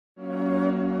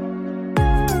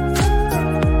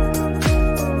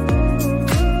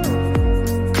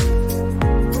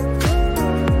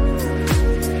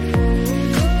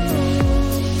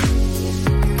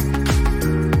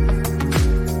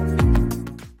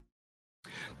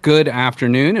Good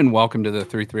afternoon and welcome to the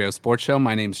 330 Sports Show.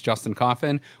 My name is Justin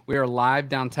Coffin. We are live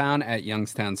downtown at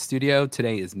Youngstown Studio.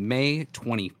 Today is May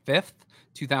 25th,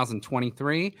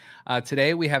 2023.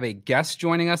 Today we have a guest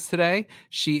joining us today.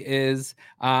 She is,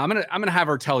 I'm gonna have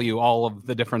her tell you all of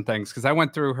the different things because I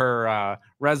went through her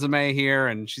resume here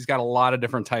and she's got a lot of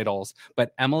different titles.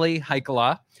 But Emily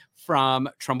Heikkila from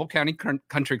Trumbull County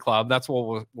Country Club. That's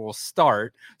where we'll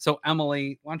start. So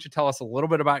Emily, why don't you tell us a little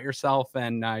bit about yourself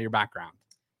and your background?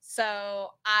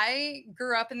 So I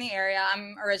grew up in the area.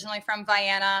 I'm originally from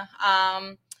Vienna.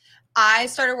 I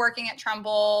started working at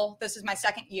Trumbull. This is my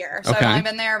second year. So I've only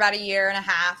been there about a year and a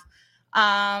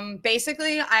half.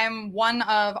 Basically, I'm one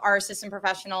of our assistant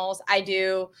professionals. I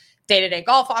do day-to-day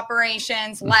golf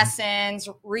operations, lessons,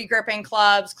 regripping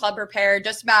clubs, club repair,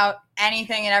 just about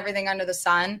anything and everything under the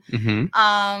sun.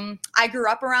 I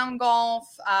grew up around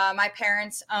golf. My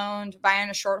parents owned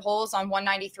Vienna Short Holes on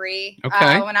 193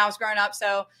 when I was growing up.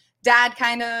 So Dad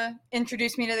kind of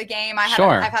introduced me to the game. I've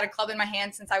had a club in my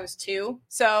hand since I was 2.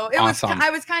 So it was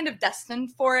I was kind of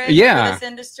destined for it, for this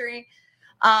industry.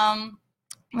 I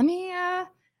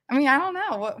don't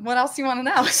know. What else do you want to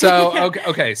know? So,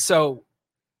 okay. So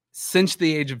since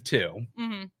the age of 2,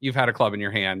 you've had a club in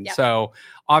your hand. Yep. So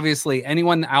obviously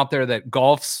anyone out there that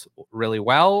golfs really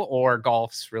well or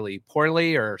golfs really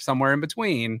poorly or somewhere in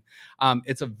between,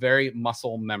 it's a very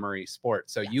muscle memory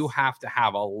sport. So you have to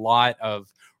have a lot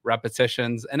of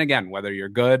repetitions. And again, whether you're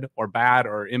good or bad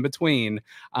or in between.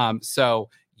 So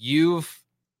you've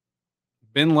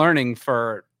been learning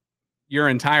for your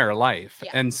entire life.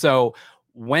 Yeah. And so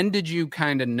when did you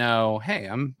kind of know, hey,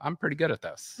 I'm pretty good at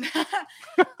this?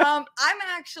 I'm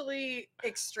actually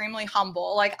extremely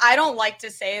humble. Like, I don't like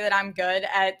to say that I'm good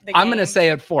at the game. I'm going to say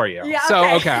it for you. Yeah,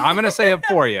 okay. I'm going to say it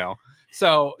for you.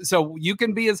 So you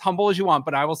can be as humble as you want,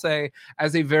 but I will say,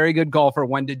 as a very good golfer,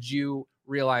 when did you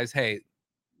realize, hey,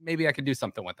 maybe I could do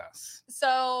something with this?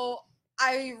 So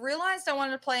I realized I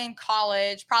wanted to play in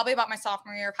college, probably about my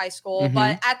sophomore year of high school.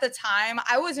 But at the time,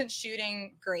 I wasn't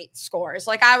shooting great scores.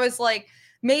 Like, I was like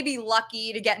maybe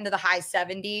lucky to get into the high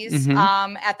 70s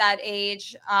at that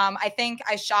age. I think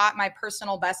I shot my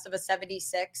personal best of a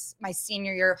 76 my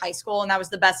senior year of high school, and that was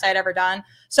the best I'd ever done.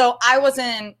 So I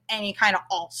wasn't any kind of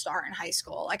all-star in high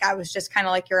school. Like, I was just kind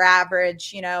of like your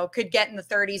average, could get in the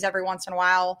 30s every once in a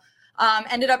while.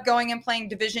 Ended up going and playing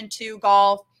Division II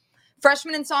golf.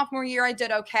 Freshman and sophomore year, I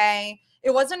did okay.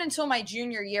 It wasn't until my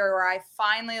junior year where I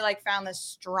finally found this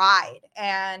stride,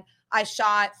 and I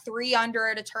shot 3 under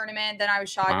at a tournament. Then I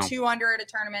shot 2 under at a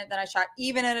tournament. Then I shot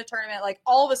even at a tournament. Like,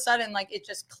 all of a sudden, it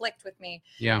just clicked with me.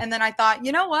 Yeah. And then I thought,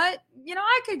 you know what?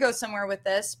 I could go somewhere with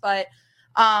this. But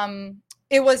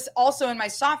it was also in my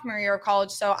sophomore year of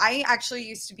college. So I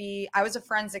actually I was a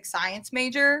forensic science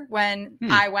major when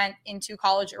I went into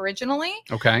college originally.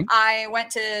 Okay. I went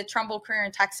to Trumbull Career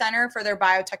and Tech Center for their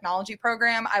biotechnology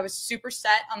program. I was super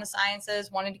set on the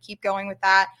sciences, wanted to keep going with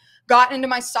that. Got into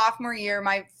my sophomore year,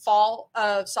 my fall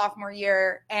of sophomore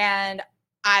year, and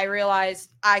I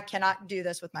realized I cannot do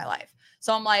this with my life.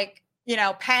 So I'm like,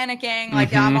 panicking,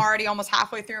 I'm already almost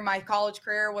halfway through my college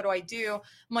career. What do I do?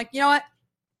 I'm like, you know what?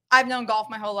 I've known golf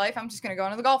my whole life. I'm just going to go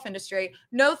into the golf industry.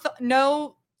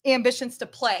 No ambitions to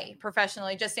play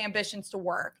professionally, just ambitions to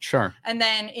work. Sure. And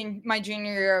then in my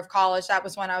junior year of college, that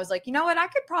was when I was like, you know what? I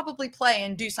could probably play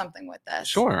and do something with this.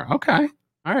 Sure. Okay.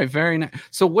 All right. Very nice.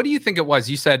 So what do you think it was?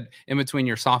 You said in between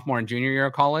your sophomore and junior year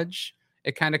of college,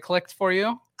 it kind of clicked for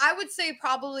you? I would say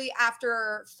probably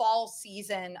after fall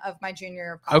season of my junior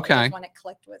year of college is when it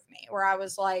clicked with me, where I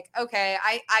was like, okay,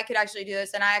 I could actually do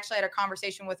this. And I actually had a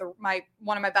conversation with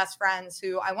one of my best friends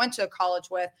who I went to college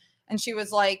with. And she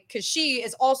was like, because she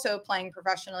is also playing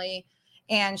professionally.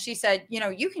 And she said,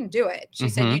 you can do it. She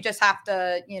said, you just have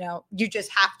to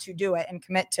do it and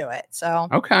commit to it. So,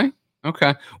 okay.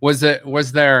 Was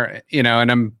there,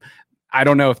 and I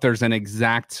don't know if there's an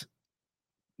exact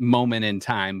moment in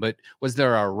time, but was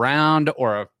there a round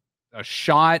or a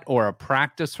shot or a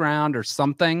practice round or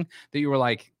something that you were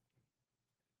like,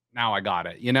 now I got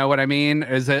it? You know what I mean?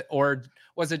 Or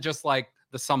was it just like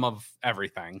the sum of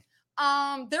everything?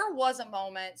 There was a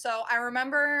moment. So I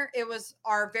remember it was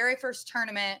our very first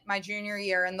tournament my junior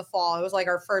year in the fall. It was like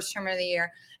our first tournament of the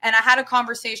year. And I had a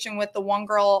conversation with the one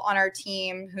girl on our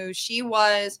team who she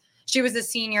was a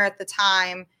senior at the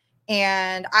time.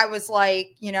 And I was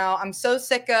like, I'm so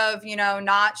sick of,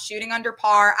 not shooting under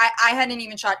par. I hadn't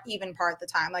even shot even par at the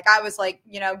time. Like, I was like,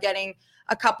 getting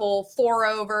a couple 4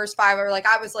 overs, 5 over. Like,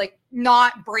 I was like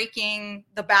not breaking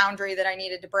the boundary that I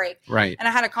needed to break. Right. And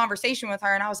I had a conversation with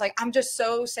her and I was like, I'm just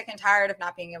so sick and tired of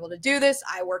not being able to do this.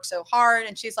 I work so hard.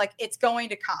 And she's like, it's going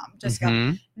to come. Just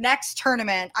go. Next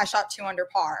tournament, I shot 2 under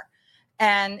par.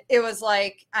 And it was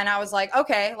like, and I was like,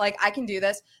 okay, like I can do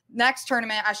this. Next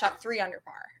tournament, I shot 3 under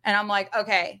par. And I'm like,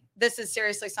 okay, this is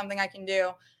seriously something I can do.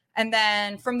 And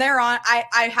then from there on,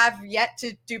 I have yet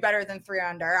to do better than 3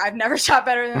 under. I've never shot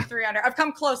better than 3 under. I've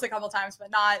come close a couple times, but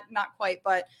not quite.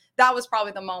 But that was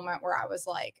probably the moment where I was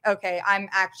like, okay, I'm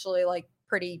actually like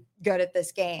pretty good at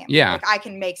this game. Yeah. Like I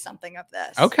can make something of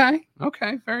this. Okay.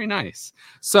 Very nice.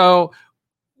 So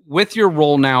with your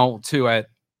role now too at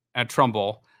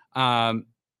Trumbull,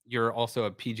 you're also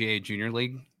a PGA Junior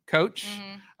League coach.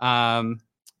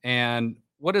 And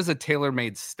what is a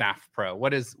tailor-made staff pro?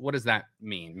 What does that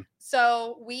mean?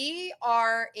 So we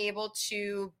are able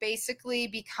to basically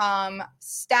become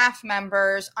staff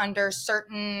members under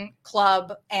certain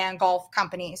club and golf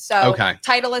companies. So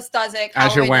Titleist does it.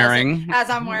 As you're wearing. As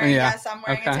I'm wearing. Yeah. Yes, I'm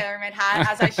wearing a tailor-made hat,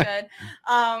 as I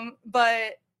should.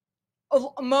 But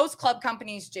most club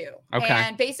companies do.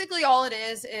 And basically all it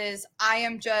is I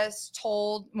am just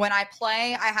told when I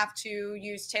play, I have to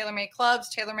use tailor-made clubs,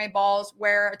 tailor-made balls,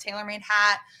 wear a tailor-made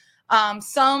hat.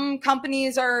 Some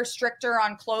companies are stricter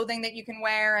on clothing that you can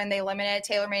wear and they limit it.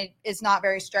 TaylorMade is not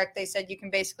very strict. They said you can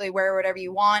basically wear whatever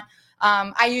you want.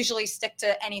 I usually stick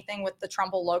to anything with the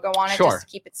Trumbull logo on it just to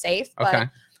keep it safe. But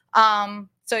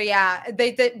so yeah,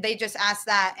 they just asked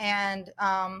that. And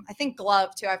I think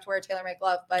glove too. I have to wear a TaylorMade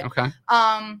glove, but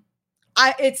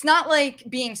it's not like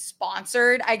being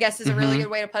sponsored, I guess is a really good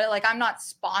way to put it. Like I'm not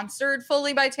sponsored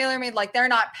fully by TaylorMade. Like they're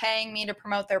not paying me to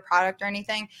promote their product or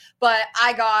anything, but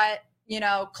I got,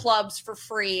 clubs for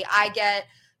free. I get,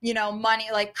 money,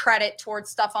 like credit towards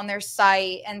stuff on their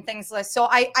site and things like, so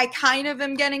I kind of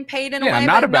am getting paid in a way,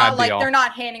 not but a bad not like deal. They're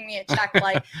not handing me a check.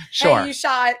 Like, hey, you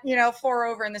shot, 4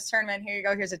 over in this tournament. Here you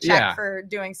go. Here's a check for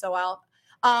doing so well.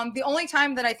 The only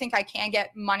time that I think I can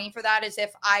get money for that is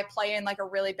if I play in like a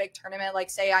really big tournament, like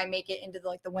say I make it into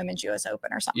the Women's US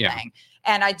Open or something,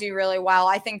 and I do really well.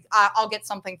 I think I'll get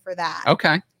something for that.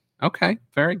 Okay.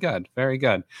 Very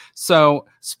good. So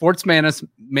sports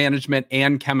management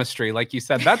and chemistry, like you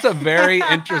said, that's a very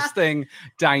interesting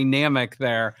dynamic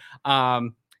there.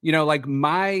 Like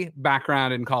my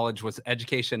background in college was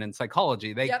education and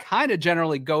psychology. They kind of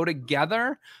generally go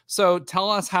together. So tell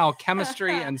us how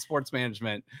chemistry and sports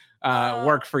management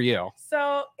work for you.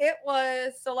 So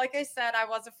like I said, I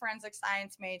was a forensic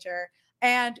science major.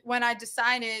 And when I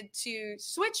decided to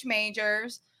switch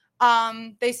majors,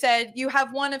 they said you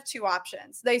have one of 2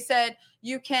 options. They said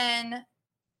you can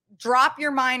drop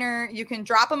your minor, you can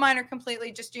drop a minor completely,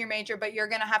 just do your major, but you're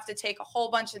going to have to take a whole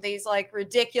bunch of these like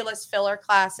ridiculous filler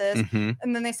classes.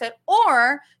 And then they said,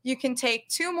 or you can take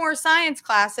 2 more science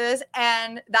classes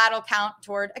and that'll count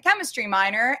toward a chemistry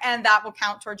minor and that will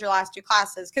count towards your last 2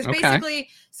 classes. Because basically,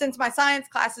 since my science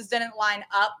classes didn't line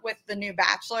up with the new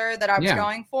bachelor that I was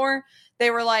going for, they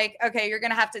were like, okay, you're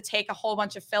going to have to take a whole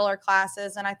bunch of filler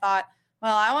classes. And I thought,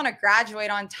 well, I want to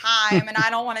graduate on time and I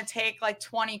don't want to take like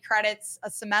 20 credits a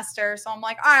semester. So I'm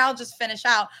like, all right, I'll just finish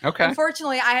out.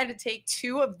 Unfortunately, I had to take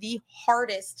 2 of the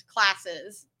hardest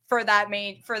classes for that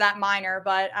minor,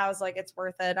 but I was like, it's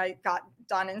worth it. I got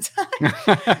done in time.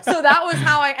 So that was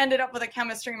how I ended up with a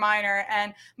chemistry minor.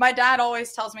 And my dad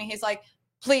always tells me, he's like,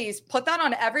 please put that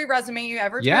on every resume you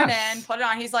ever turn in, put it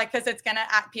on. He's like, cause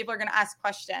people are going to ask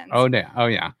questions. Oh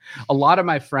yeah. A lot of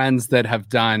my friends that have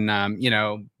done,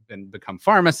 and become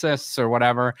pharmacists or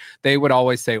whatever, they would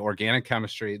always say organic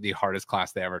chemistry, the hardest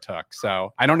class they ever took.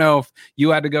 So I don't know if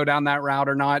you had to go down that route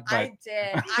or not, but I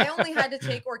did. I only had to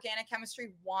take organic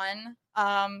chemistry 1.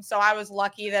 So I was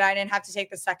lucky that I didn't have to take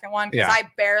the second one because I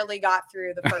barely got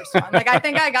through the first one. Like I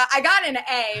think I got an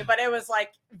A, but it was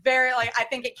like I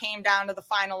think it came down to the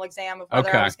final exam of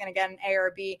whether I was going to get an A or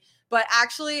a B. But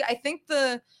actually, I think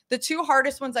the 2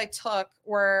 hardest ones I took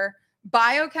were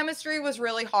biochemistry was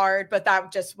really hard, but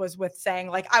that just was with saying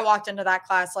like I walked into that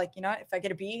class like, if I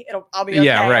get a B, I'll be okay.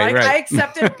 I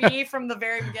accepted a B from the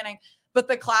very beginning. But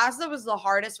the class that was the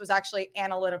hardest was actually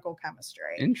analytical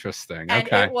chemistry. Interesting. And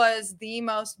it was the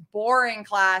most boring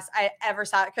class I ever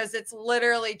saw because it's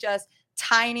literally just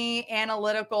tiny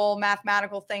analytical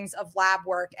mathematical things of lab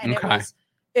work. And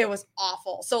it was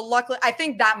awful. So luckily, I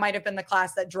think that might have been the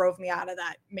class that drove me out of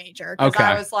that major. Because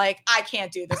I was like, I can't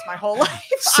do this my whole life.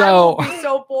 I will be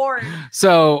so bored.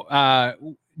 So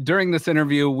during this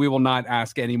interview, we will not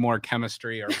ask any more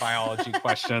chemistry or biology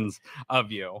questions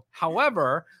of you.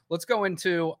 However, let's go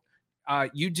into,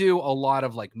 you do a lot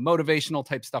of like motivational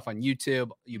type stuff on YouTube.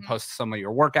 You post some of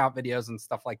your workout videos and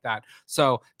stuff like that.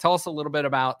 So tell us a little bit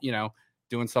about,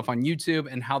 doing stuff on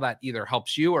YouTube and how that either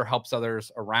helps you or helps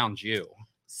others around you.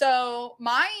 So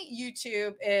my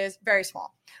YouTube is very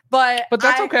small, but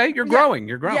that's okay. You're growing.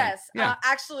 You're growing. Yes. Yeah.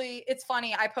 Actually, it's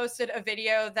funny. I posted a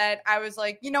video that I was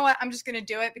like, you know what? I'm just going to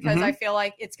do it because I feel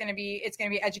like it's going to be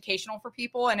educational for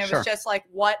people. And it was just like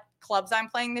what clubs I'm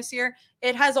playing this year.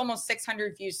 It has almost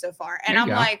 600 views so far. And I'm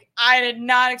like, I did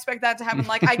not expect that to happen.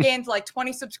 Like I gained like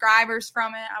 20 subscribers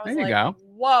from it. I was like,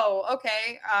 whoa,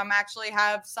 okay. Actually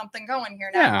have something going here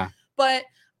now. Yeah. But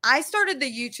I started the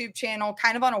YouTube channel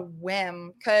kind of on a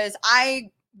whim because I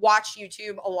watch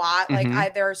YouTube a lot.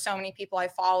 Like there are so many people I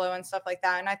follow and stuff like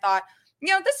that. And I thought,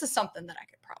 this is something that I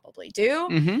could probably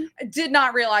do. I did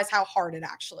not realize how hard it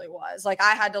actually was. Like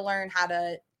I had to learn how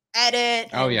to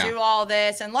edit and do all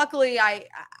this. And luckily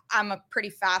I'm a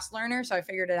pretty fast learner, so I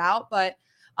figured it out. But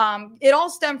it all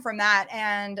stemmed from that.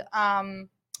 And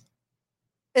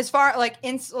as far like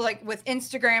with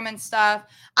Instagram and stuff,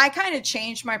 I kind of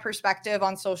changed my perspective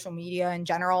on social media in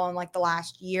general in like the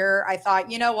last year. I thought,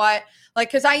 you know what, like,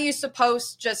 because I used to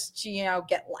post just to,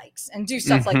 get likes and do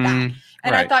stuff like that.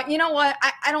 And I thought, you know what,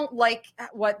 I don't like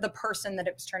what the person that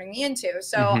it was turning me into.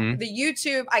 So the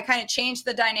YouTube, I kind of changed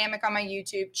the dynamic on my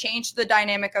YouTube, changed the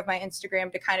dynamic of my Instagram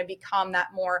to kind of become that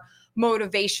more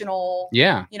motivational,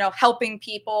 helping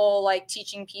people, like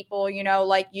teaching people,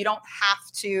 like you don't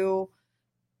have to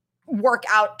work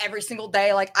out every single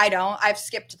day. Like I've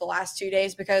skipped the last 2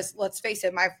 days because let's face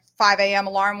it, my 5 a.m.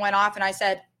 alarm went off and I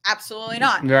said, absolutely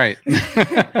not. Right.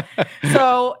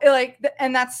 So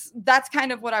and that's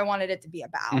kind of what I wanted it to be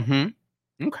about.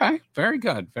 Okay. Very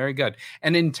good. Very good.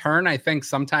 And in turn, I think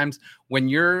sometimes when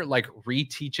you're like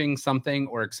reteaching something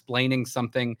or explaining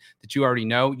something that you already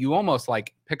know, you almost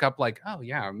like pick up like, oh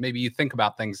yeah, maybe you think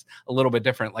about things a little bit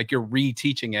different. Like you're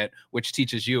reteaching it, which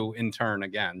teaches you in turn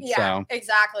again. Yeah,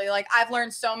 exactly. Like I've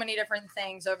learned so many different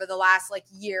things over the last like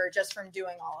year just from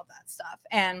doing all of that stuff.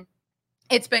 And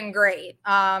it's been great.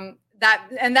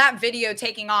 That video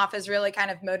taking off has really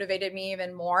kind of motivated me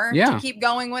even more to keep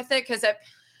going with it.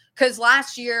 Because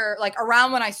last year, like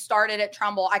around when I started at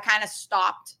Trumbull, I kind of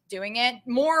stopped doing it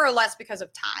more or less because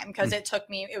of time, because it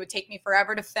would take me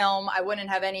forever to film. I wouldn't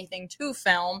have anything to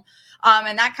film.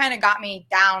 And that kind of got me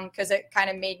down because it kind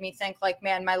of made me think like,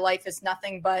 man, my life is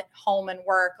nothing but home and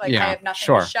work. Like I have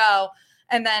nothing to show.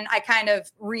 And then I kind of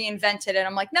reinvented it.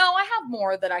 I'm like, no, I have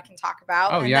more that I can talk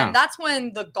about. Then that's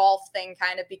when the golf thing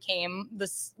kind of became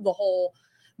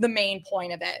the main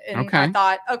point of it. And I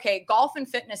thought, okay, golf and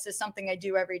fitness is something I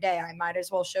do every day. I might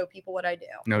as well show people what I do.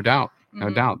 No doubt.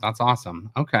 No doubt. That's awesome.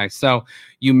 Okay. So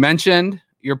you mentioned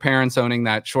your parents owning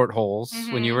that Short Holes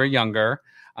when you were younger.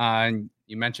 And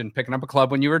you mentioned picking up a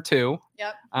club when you were 2.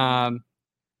 Yep.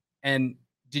 And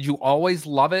did you always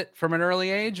love it from an early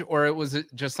age, or was it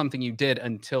just something you did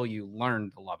until you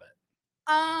learned to love it?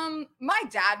 My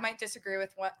dad might disagree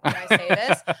with when I say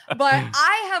this, but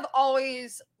I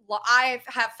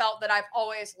have felt that I've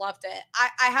always loved it.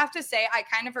 I have to say, I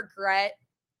kind of regret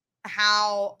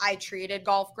how I treated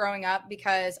golf growing up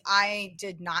because I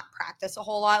did not practice a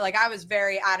whole lot. Like I was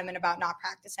very adamant about not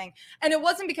practicing. And it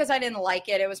wasn't because I didn't like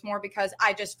it. It was more because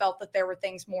I just felt that there were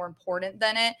things more important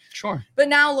than it. Sure. But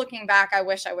now looking back, I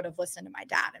wish I would have listened to my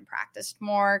dad and practiced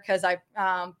more because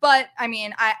but I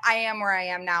mean, I am where I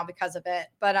am now because of it.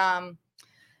 But,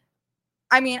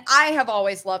 I mean, I have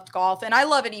always loved golf and I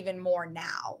love it even more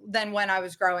now than when I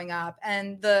was growing up.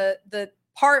 And the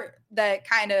part that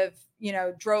kind of,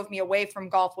 drove me away from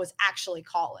golf was actually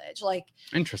college. Like,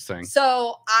 interesting.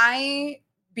 So I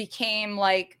became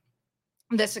like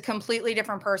a completely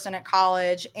different person at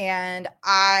college, and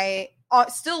I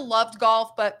still loved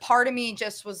golf, but part of me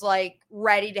just was like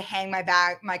ready to hang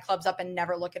my clubs up and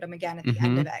never look at them again at the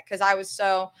end of it. Cause I was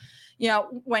so,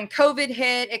 when COVID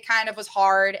hit, it kind of was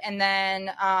hard. And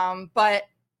then, but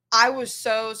I was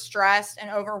so stressed and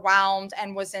overwhelmed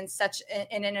and was in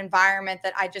in an environment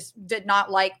that I just did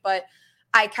not like, but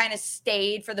I kind of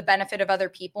stayed for the benefit of other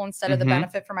people instead of the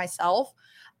benefit for myself.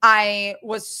 I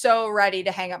was so ready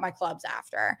to hang up my clubs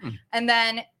after. And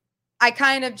then I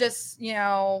kind of just,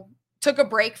 took a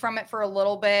break from it for a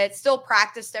little bit, still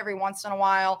practiced every once in a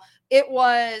while. It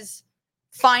was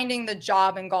finding the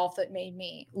job in golf that made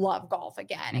me love golf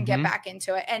again and get back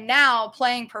into it. And now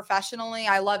playing professionally,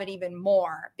 I love it even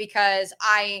more because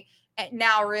I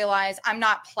now realize I'm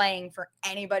not playing for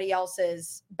anybody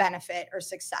else's benefit or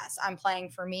success. I'm playing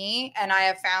for me, and I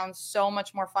have found so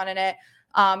much more fun in it.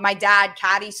 My dad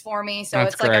caddies for me, so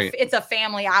it's like it's a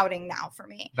family outing now for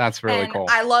me. That's really cool.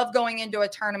 I love going into a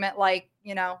tournament like,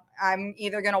 I'm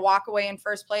either going to walk away in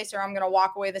first place or I'm going to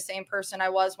walk away the same person I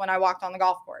was when I walked on the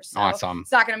golf course. So awesome.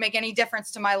 It's not going to make any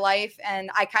difference to my life, and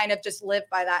I kind of just live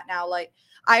by that now. Like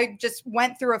I just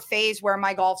went through a phase where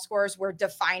my golf scores were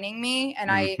defining me, and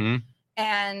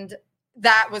And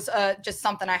that was just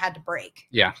something I had to break.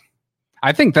 Yeah.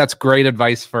 I think that's great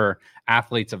advice for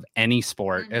athletes of any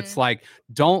sport. Mm-hmm. It's like,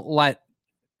 don't let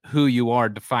who you are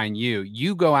define you.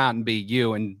 You go out and be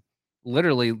you, and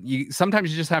literally sometimes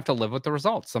you just have to live with the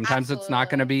results. Sometimes It's not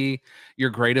going to be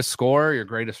your greatest score, your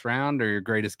greatest round, or your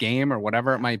greatest game, or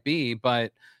whatever it might be.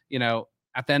 But,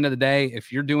 at the end of the day,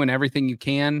 if you're doing everything you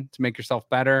can to make yourself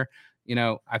better, you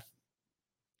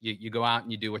go out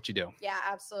and you do what you do. Yeah,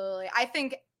 absolutely. I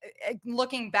think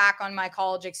looking back on my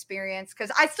college experience,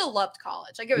 because I still loved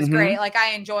college. Like, it was great. Like,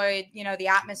 I enjoyed, the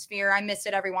atmosphere. I miss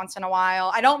it every once in a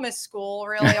while. I don't miss school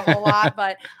really a whole lot,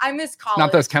 but I miss college.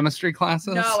 Not those chemistry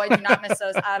classes? No, I do not miss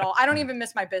those at all. I don't even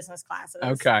miss my business classes.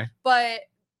 Okay. But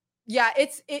yeah,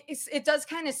 it does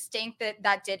kind of stink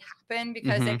that did happen,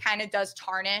 because it kind of does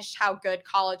tarnish how good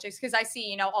college is. Because I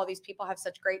see, all these people have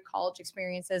such great college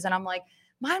experiences, and I'm like,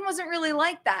 mine wasn't really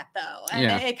like that though.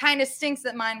 And it kind of stinks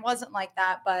that mine wasn't like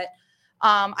that. But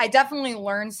I definitely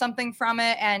learned something from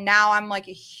it. And now I'm like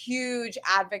a huge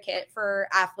advocate for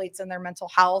athletes and their mental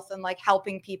health, and like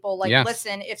helping people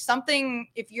listen,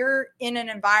 if you're in an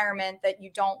environment that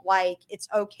you don't like, it's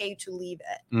okay to leave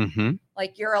it.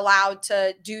 Like, you're allowed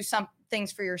to do some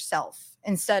things for yourself,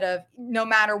 instead of, no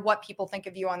matter what people think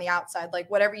of you on the outside, like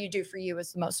whatever you do for you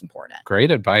is the most important. Great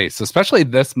advice, especially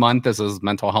this month. This is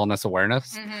Mental Wellness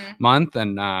Awareness Month.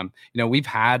 And, we've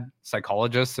had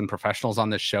psychologists and professionals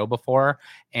on this show before,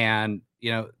 and,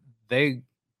 they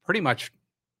pretty much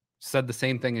said the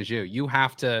same thing as you. You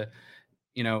have to,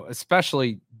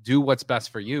 especially do what's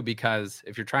best for you, because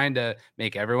if you're trying to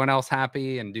make everyone else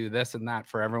happy and do this and that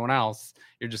for everyone else,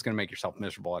 you're just going to make yourself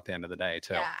miserable at the end of the day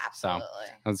too. Yeah, absolutely.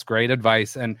 So that's great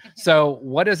advice. And so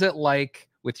what is it like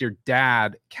with your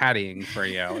dad caddying for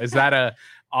you? Is that a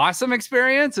awesome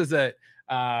experience? Is it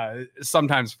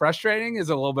sometimes frustrating?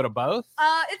 Is it a little bit of both?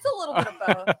 It's a little bit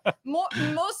of both.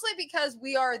 Mostly because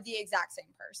we are the exact same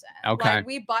person. Okay. Like,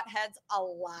 we butt heads a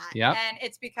lot. Yeah. And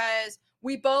it's because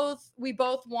we both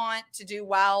want to do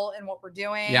well in what we're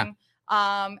doing. Yeah.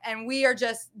 And we are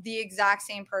just the exact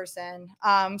same person.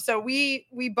 So we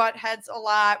butt heads a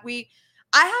lot.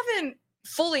 I haven't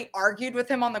fully argued with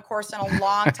him on the course in a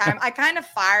long time. I kind of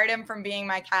fired him from being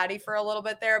my caddy for a little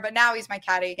bit there, but now he's my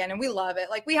caddy again, and we love it.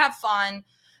 Like, we have fun.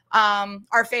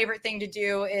 Our favorite thing to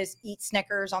do is eat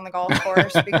Snickers on the golf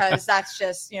course, because that's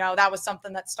just, that was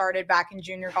something that started back in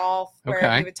junior golf,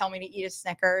 where he would tell me to eat a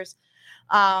Snickers.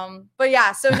 But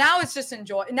yeah, so now it's just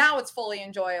now it's fully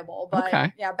enjoyable.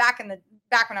 But yeah, back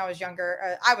when I was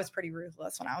younger, I was pretty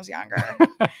ruthless when I was younger.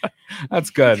 That's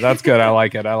good. I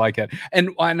like it.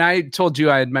 And when I told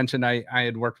you, I had mentioned I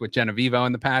had worked with Genevieve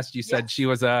in the past. You said she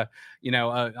was on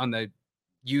the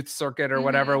youth circuit or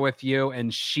whatever with you.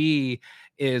 And she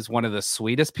is one of the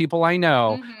sweetest people I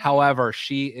know. However,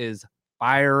 she is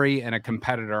fiery and a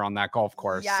competitor on that golf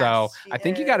course. Yes, so I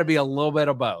think you got to be a little bit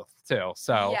of both too.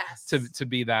 So yes. to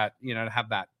be that, to have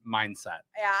that mindset.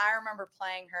 Yeah, I remember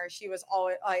playing her. She was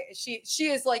always like,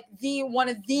 she is like one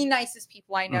of the nicest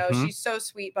people I know. She's so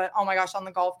sweet, but oh my gosh, on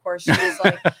the golf course, she was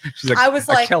like, I was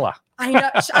like, killer. I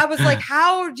know. I was like,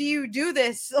 how do you do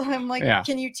this? I'm like,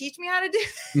 can you teach me how to do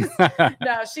this?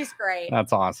 No, she's great.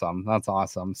 That's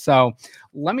awesome. So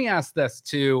let me ask this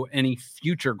to any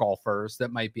future golfers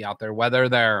that might be out there, whether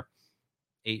they're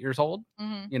 8 years old,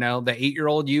 the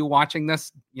 8-year-old you watching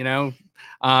this,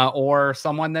 or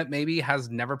someone that maybe has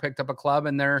never picked up a club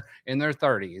and they're in their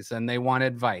 30s and they want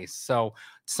advice. So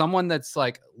someone that's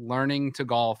like learning to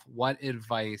golf, what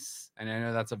advice, and I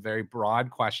know that's a very broad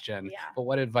question, but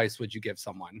what advice would you give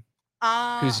someone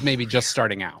who's maybe just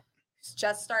starting out?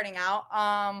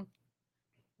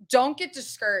 Don't get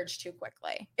discouraged too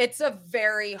quickly. It's a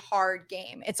very hard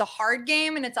game. It's a hard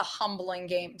game, and it's a humbling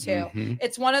game too.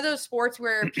 It's one of those sports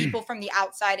where people from the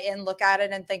outside in look at it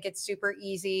and think it's super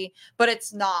easy, but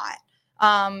it's not.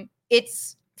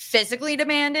 It's physically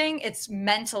demanding. It's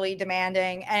mentally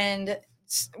demanding. And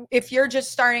if you're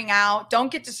just starting out,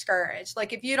 don't get discouraged.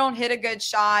 Like, if you don't hit a good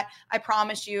shot, I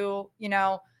promise you,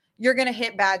 you're going to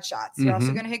hit bad shots. You're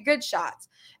also going to hit good shots.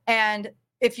 And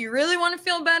if you really want to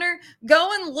feel better,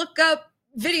 go and look up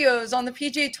videos on the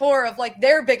PGA Tour of like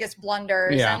their biggest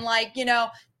blunders. And like,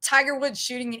 Tiger Woods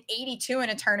shooting an 82 in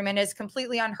a tournament is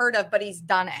completely unheard of, but he's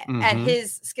done it at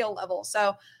his skill level.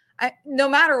 So no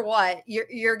matter what,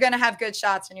 you're going to have good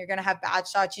shots and you're going to have bad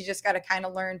shots. You just got to kind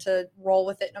of learn to roll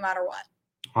with it no matter what.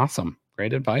 Awesome.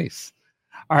 Great advice.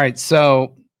 All right.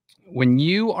 So when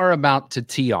you are about to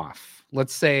tee off,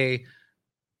 let's say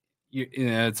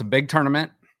it's a big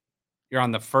tournament. You're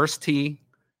on the first tee.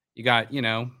 You got,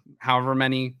 however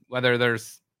many, whether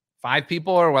there's 5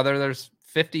 people or whether there's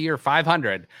 50 or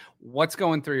 500. What's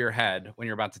going through your head when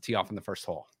you're about to tee off on the first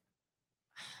hole?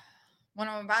 When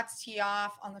I'm about to tee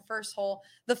off on the first hole,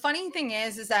 the funny thing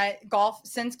is that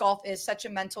since golf is such a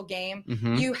mental game,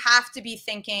 you have to be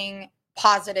thinking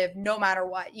positive no matter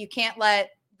what. You can't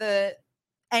let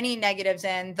any negatives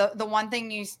in. The one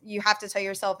thing you have to tell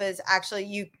yourself is actually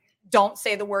you don't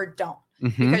say the word don't,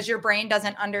 because your brain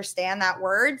doesn't understand that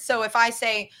word. So if I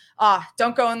say,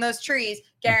 don't go in those trees,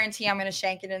 guarantee I'm going to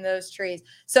shank it in those trees.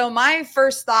 So my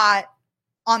first thought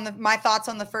my thoughts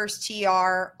on the first tee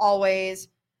are always,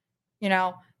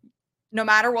 no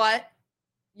matter what,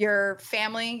 your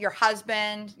family, your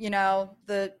husband,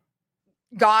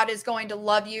 God is going to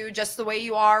love you just the way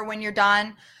you are when you're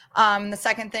done. The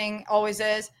second thing always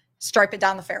is stripe it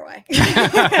down the fairway.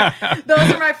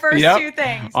 Those are my first two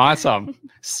things. Awesome.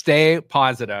 Stay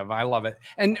positive. I love it.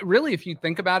 And really, if you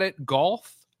think about it,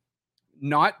 golf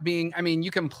not being,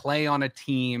 you can play on a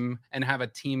team and have a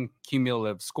team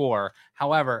cumulative score.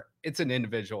 However, it's an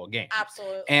individual game.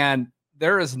 Absolutely. And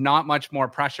there is not much more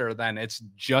pressure than it's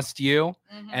just you,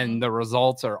 and the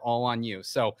results are all on you.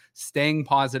 So staying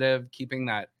positive, keeping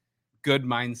that good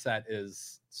mindset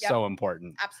is so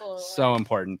important. Absolutely. So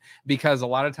important, because a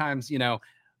lot of times, a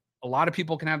lot of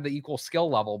people can have the equal skill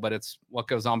level, but it's what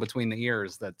goes on between the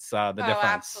ears that's the difference.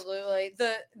 Absolutely.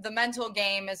 The mental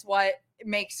game is what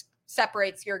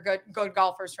separates your good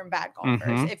golfers from bad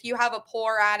golfers. If you have a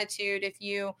poor attitude, if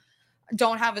you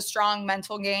don't have a strong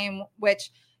mental game,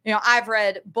 which I've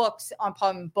read books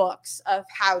upon books of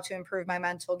how to improve my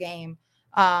mental game.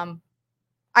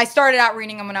 I started out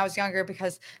reading them when I was younger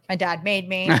because my dad made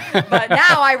me, but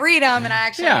now I read them and I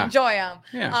actually enjoy them.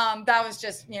 That was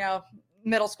just,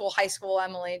 middle school, high school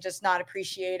Emily, just not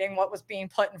appreciating what was being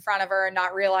put in front of her and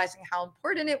not realizing how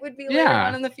important it would be later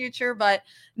on in the future. But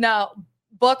no,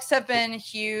 books have been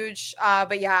huge. But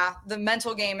the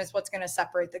mental game is what's going to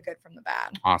separate the good from the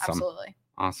bad. Awesome. Absolutely.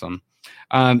 Awesome.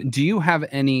 Do you have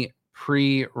any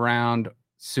pre-round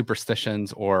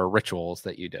superstitions or rituals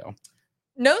that you do?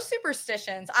 No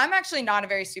superstitions. I'm actually not a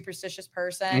very superstitious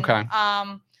person. Okay.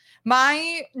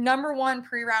 My number one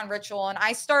pre-round ritual, and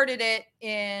I started it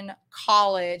in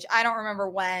college. I don't remember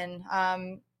when,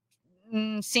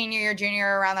 senior year, junior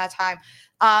year, around that time.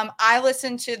 I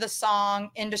listened to the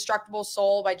song Indestructible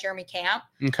Soul by Jeremy Camp.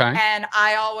 Okay. And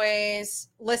I always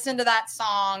listen to that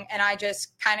song and I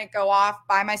just kind of go off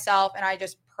by myself and I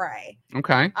just pray.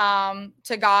 Okay.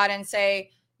 To God and say,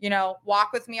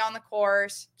 walk with me on the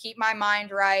course, keep my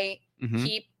mind right,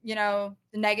 keep, the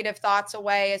negative thoughts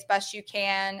away as best you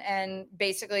can. And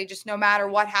basically just no matter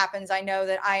what happens, I know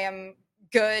that I am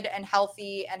good and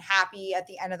healthy and happy at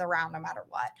the end of the round, no matter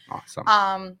what.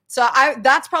 Awesome. So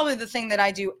that's probably the thing that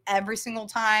I do every single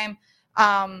time.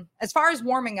 As far as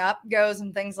warming up goes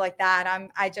and things like that,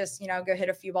 I just, go hit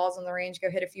a few balls on the range, go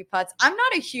hit a few putts. I'm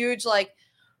not a huge,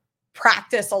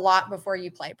 practice a lot before you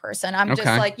play person. I'm just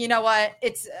like, you know what?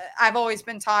 I've always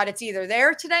been taught it's either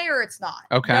there today or it's not.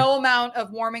 Okay. No amount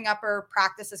of warming up or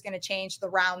practice is going to change the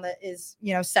round that is,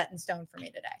 set in stone for me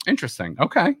today. Interesting.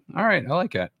 Okay. All right. I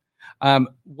like it.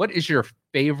 What is your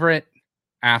favorite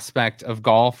aspect of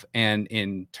golf? And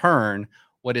in turn,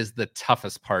 what is the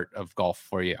toughest part of golf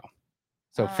for you?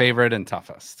 So favorite and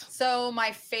toughest. So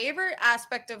my favorite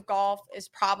aspect of golf is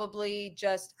probably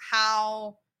just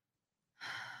how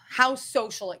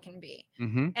social it can be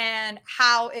and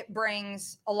how it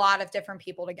brings a lot of different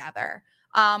people together.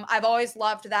 I've always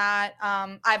loved that.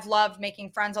 I've loved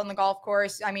making friends on the golf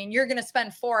course. You're going to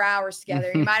spend 4 hours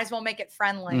together. You might as well make it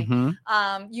friendly.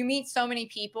 You meet so many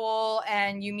people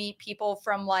and you meet people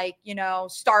from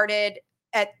started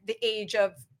at the age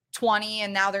of 20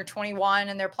 and now they're 21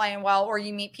 and they're playing well, or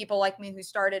you meet people like me who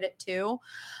started at 2.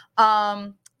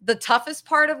 The toughest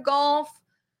part of golf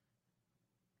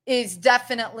is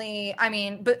definitely,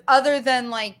 but other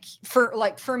than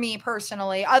for me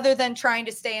personally, other than trying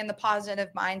to stay in the positive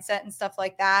mindset and stuff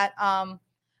like that. I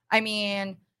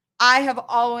have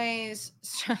always,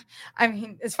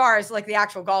 as far as the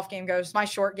actual golf game goes, my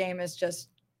short game is just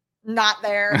not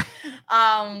there.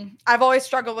 I've always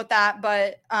struggled with that,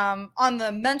 but on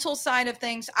the mental side of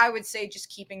things, I would say just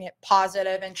keeping it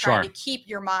positive and trying to keep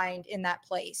your mind in that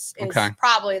place is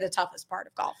probably the toughest part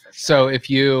of golf. For sure. So if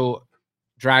you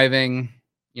driving,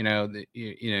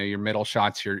 your middle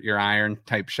shots, your iron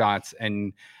type shots,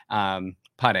 and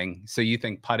putting. So you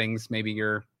think putting's maybe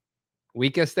your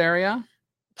weakest area?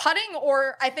 Putting,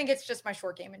 or I think it's just my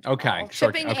short game in general. Okay.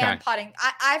 Chipping and putting.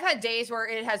 I've had days where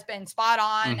it has been spot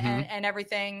on and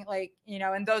everything,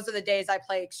 and those are the days I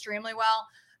play extremely well.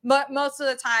 But most of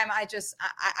the time I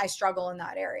struggle in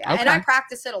that area. And I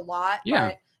practice it a lot. Yeah.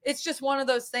 But it's just one of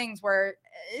those things where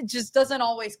it just doesn't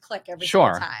always click every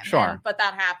single time. Sure. But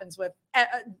that happens with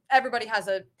everybody has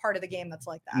a part of the game that's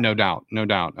like that. No doubt.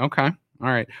 Okay. All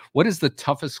right. What is the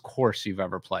toughest course you've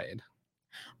ever played?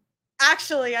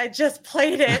 Actually, I just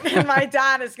played it, and my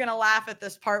dad is going to laugh at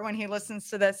this part when he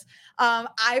listens to this.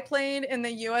 I played in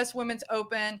the U.S. Women's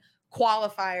Open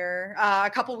qualifier a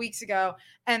couple weeks ago,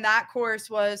 and that course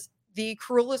was the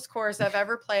cruelest course I've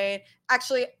ever played.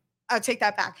 Actually, I'll take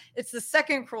that back. It's the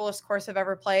second cruelest course I've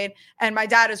ever played, and my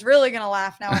dad is really going to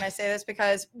laugh now when I say this,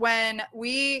 because when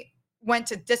we went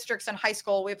to districts in high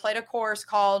school, we played a course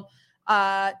called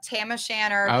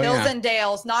Tam-o'-Shanter, Hills and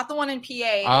Dales, not the one in PA.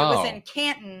 It was in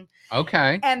Canton.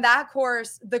 Okay. And that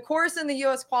course, the course and the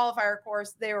US qualifier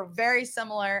course, they were very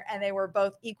similar, and they were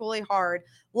both equally hard.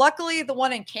 Luckily, the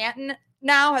one in Canton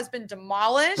now has been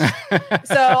demolished.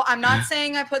 So I'm not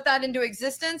saying I put that into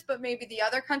existence, but maybe the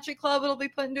other country club it'll be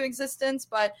put into existence.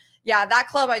 But yeah, that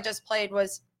club I just played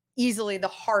was easily the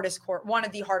hardest course, one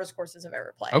of the hardest courses I've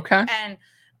ever played. Okay. And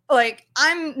like,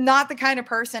 I'm not the kind of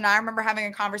person. I remember having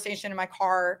a conversation in my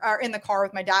car, or in the car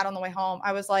with my dad on the way home.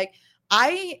 I was like,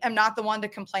 I am not the one to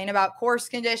complain about course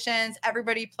conditions.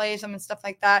 Everybody plays them and stuff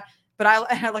like that. But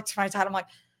I looked at my dad. I'm like,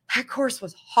 that course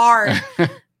was hard.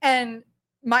 And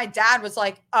my dad was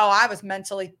like, oh, I was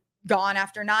mentally gone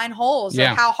after 9 holes of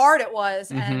how hard it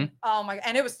was. And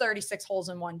and it was 36 holes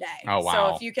in one day. Oh, wow.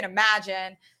 So if you can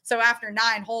imagine, so after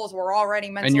 9 holes, we're already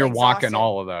mentally and you're exhausted. walking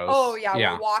all of those. Oh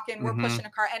yeah. We're walking, we're pushing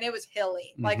a car, and it was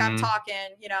hilly. Like I'm talking,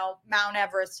 Mount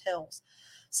Everest hills.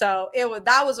 So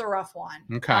that was a rough one.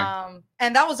 Okay.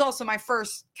 And that was also my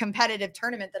first competitive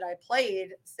tournament that I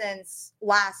played since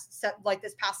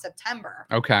this past September.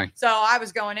 Okay. So I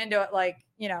was going into it like,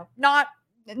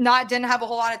 didn't have a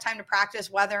whole lot of time to practice.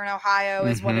 Weather in Ohio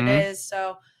is what it is.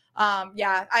 So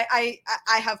I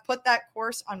have put that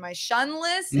course on my shun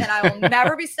list, and I will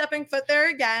never be stepping foot there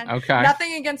again. Okay.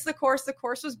 Nothing against the course. The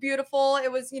course was beautiful.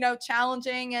 It was,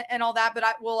 challenging and all that, but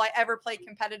will I ever play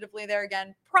competitively there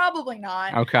again? Probably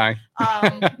not. Okay.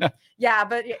 Yeah,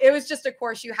 but it was just a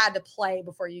course you had to play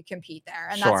before you compete there.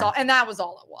 And that's all. And that was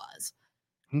all it was.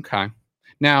 Okay.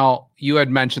 Now, you had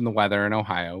mentioned the weather in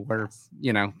Ohio where,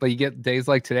 but you get days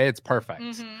like today, it's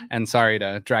perfect. And sorry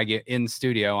to drag you in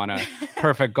studio on a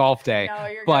perfect golf day. No,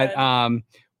 you're but good.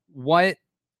 What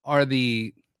are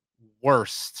the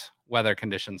worst weather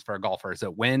conditions for a golfer? Is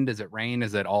it wind? Is it rain?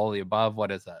 Is it all of the above?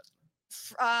 What is it?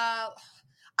 I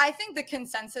think the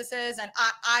consensus is, and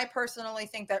I personally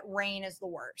think that rain is the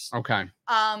worst. Okay.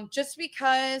 Just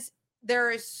because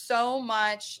there is so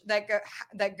much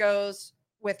that goes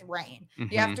with rain.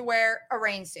 You have to wear a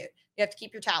rain suit. You have to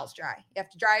keep your towels dry. You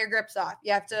have to dry your grips off.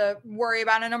 You have to worry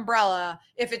about an umbrella.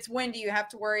 If it's windy, you have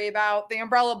to worry about the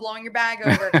umbrella blowing your bag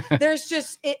over.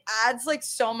 It adds like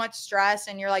so much stress,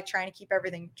 and you're like trying to keep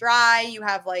everything dry. You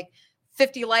have like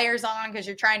 50 layers on because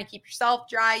you're trying to keep yourself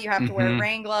dry. You have to wear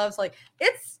rain gloves. Like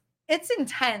it's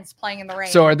intense playing in the rain.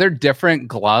 So are there different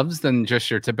gloves than just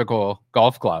your typical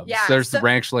golf gloves? Yeah, there's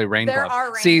actually rain gloves. There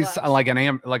are rain gloves.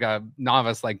 Like a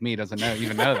novice like me doesn't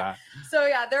even know that. So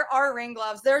yeah, there are rain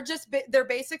gloves. They're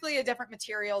basically a different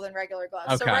material than regular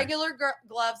gloves. Okay. So regular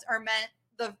gloves are meant,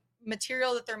 the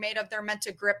material that they're made of, they're meant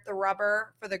to grip the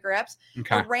rubber for the grips.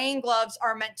 Okay. The rain gloves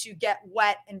are meant to get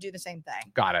wet and do the same thing.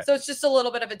 Got it. So it's just a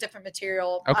little bit of a different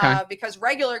material. Okay. Because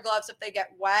regular gloves, if they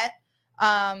get wet,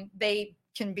 they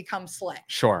can become slick.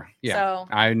 Sure. Yeah. So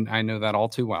I know that all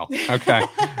too well. Okay.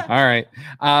 All right.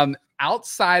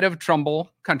 Outside of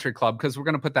Trumbull Country Club, because we're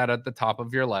going to put that at the top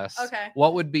of your list. Okay.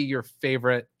 What would be your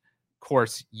favorite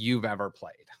course you've ever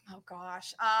played? Oh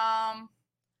gosh.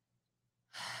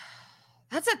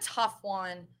 That's a tough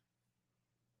one,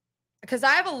 because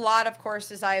I have a lot of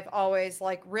courses I've always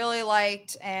really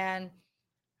liked, and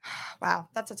wow,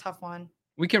 that's a tough one.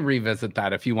 We can revisit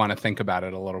that if you want to think about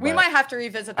it a little bit. We might have to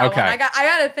revisit that one. I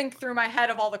got to think through my head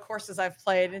of all the courses I've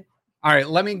played. All right,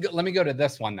 let me go to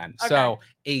this one then. Okay. So,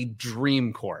 a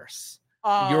dream course.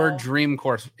 Your dream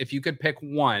course, if you could pick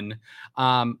one.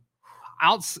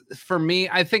 For me,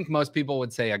 I think most people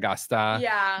would say Augusta.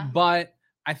 Yeah. But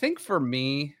I think for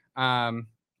me,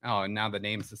 now the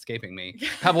name's escaping me.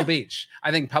 Pebble Beach.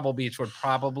 I think Pebble Beach would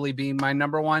probably be my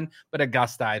number one, but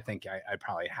Augusta, I think I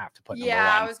probably have to put number one.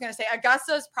 Yeah, I was going to say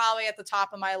Augusta is probably at the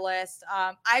top of my list.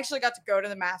 I actually got to go to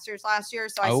the Masters last year,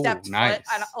 so I stepped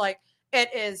foot. It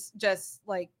is just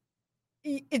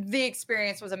the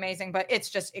experience was amazing, but it's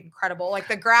just incredible. Like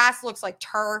the grass looks like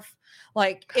turf.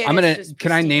 Like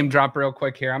can I name drop real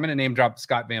quick here? I'm gonna name drop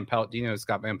Scott Van Pelt. Do you know who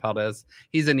Scott Van Pelt is?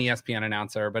 He's an ESPN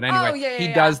announcer, but anyway, he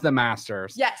does the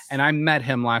Masters. Yes. And I met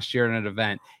him last year at an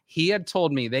event. He had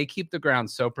told me they keep the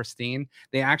ground so pristine.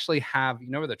 They actually have, you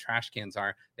know where the trash cans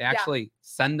are? They actually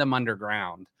send them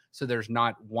underground. So there's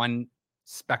not one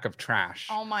speck of trash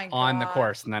on the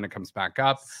course, and then it comes back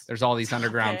up. There's all these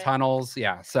underground tunnels.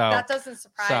 Yeah. So that doesn't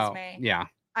surprise me. Yeah.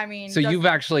 I mean, so you've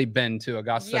actually been to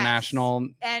Augusta National,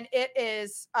 and it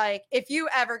is like, if you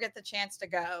ever get the chance to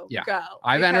go, go.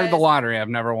 I've entered the lottery. I've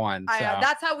never won. I know.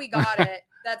 That's how we got it.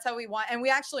 That's how we won. And we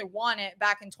actually won it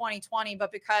back in 2020,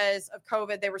 but because of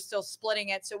COVID, they were still splitting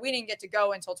it. So we didn't get to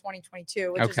go until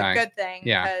 2022, which is a good thing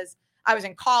because I was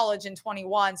in college in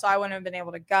 21, so I wouldn't have been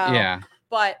able to go. Yeah.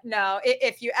 But no,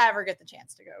 if you ever get the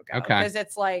chance to go. Because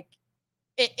it's like,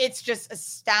 it's just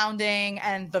astounding,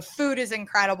 and the food is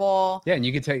incredible. Yeah, and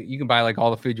you can buy like all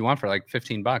the food you want for like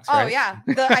 $15, right? Oh yeah,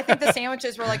 I think the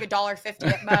sandwiches were like $1.50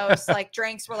 at most. Like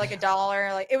drinks were like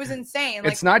 $1. Like it was insane.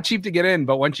 Like, it's not cheap to get in,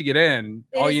 but once you get in,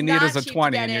 all you need is a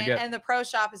 20, and you get. And the pro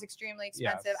shop is extremely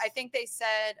expensive. Yes. I think they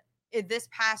said this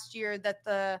past year that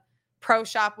the pro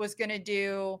shop was going to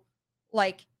do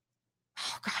like,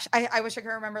 oh gosh, I wish I could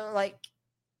remember. Like,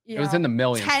 it was in the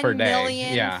millions per day. 10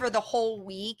 million for the whole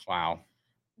week. Wow.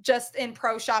 Just in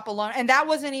pro shop alone. And that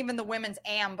wasn't even the women's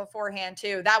AM beforehand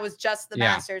too. That was just the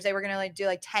Masters. They were going to like do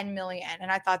like 10 million.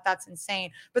 And I thought that's insane.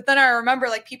 But then I remember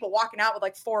like people walking out with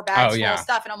like 4 bags full of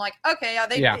stuff. And I'm like, okay,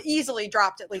 they easily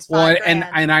dropped at least 5 grand.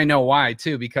 And I know why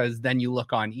too, because then you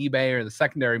look on eBay or the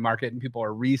secondary market and people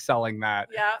are reselling that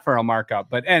for a markup.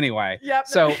 But anyway,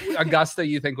 so Augusta,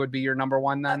 you think would be your number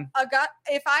one then?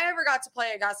 If I ever got to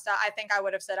play Augusta, I think I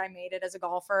would have said I made it as a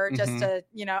golfer just to,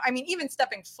 I mean, even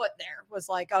stepping foot there was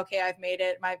like, okay, I've made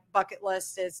it. My bucket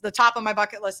list is the top of my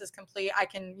bucket list is complete. I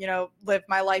can, live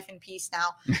my life in peace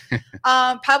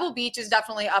now. Pebble Beach is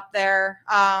definitely up there.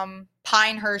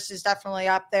 Pinehurst is definitely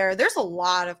up there. There's a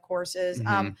lot of courses.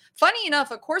 Funny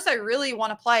enough, a course I really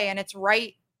want to play, and it's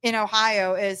right in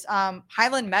Ohio, is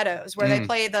Highland Meadows, where they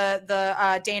play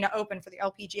the Dana Open for the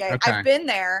LPGA. Okay. I've been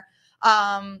there.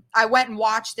 I went and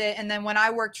watched it. And then when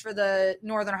I worked for the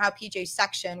Northern Ohio PGA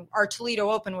section, our Toledo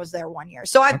Open was there one year.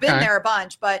 So I've been there a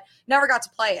bunch, but never got to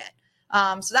play it.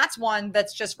 So that's one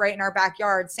that's just right in our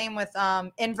backyard. Same with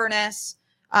Inverness,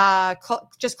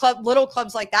 little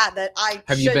clubs like that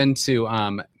Have you been to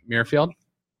Muirfield?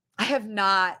 I have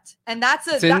not. And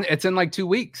it's in like 2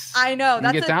 weeks. I know.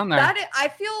 Get down there. I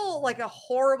feel like a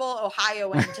horrible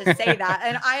Ohioan to say that.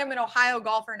 And I am an Ohio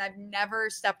golfer, and I've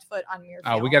never stepped foot on Muirfield.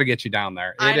 Oh, we got to get you down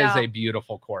there. It is a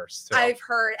beautiful course too. I've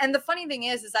heard. And the funny thing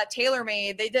is that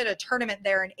TaylorMade, they did a tournament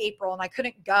there in April, and I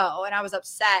couldn't go. And I was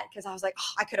upset because I was like,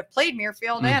 I could have played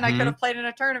Muirfield, and I could have played in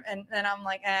a tournament. And then I'm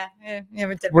like,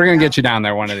 we're going to get you down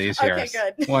there one of these years.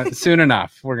 Okay, good. Soon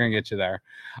enough, we're going to get you there.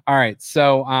 All right.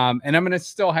 So, and I'm going to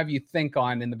still have you think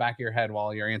on in the back of your head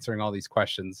while you're answering all these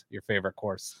questions, your favorite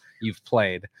course you've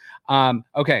played.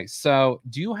 Okay. So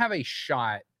do you have a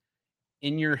shot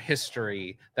in your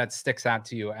history that sticks out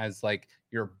to you as like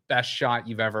your best shot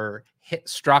you've ever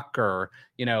struck, or,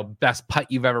 best putt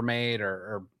you've ever made,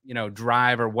 or,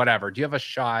 drive or whatever? Do you have a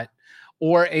shot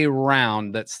or a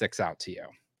round that sticks out to you?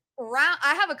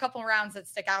 I have a couple rounds that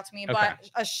stick out to me,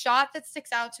 but a shot that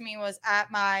sticks out to me was at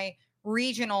my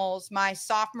regionals my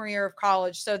sophomore year of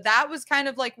college. So that was kind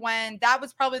of like that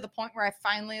was probably the point where I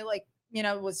finally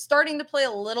was starting to play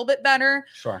a little bit better.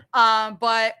 Sure.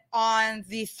 But on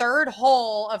the 3rd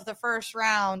hole of the first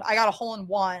round, I got a hole in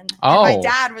one. Oh. And my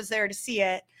dad was there to see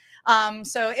it.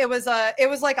 So it was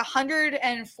like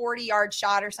 140-yard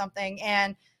shot or something.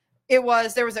 And there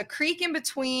was a creek in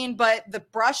between, but the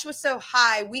brush was so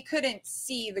high, we couldn't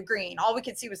see the green. All we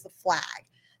could see was the flag.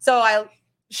 So I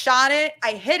shot it,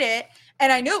 I hit it, and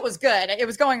I knew it was good. It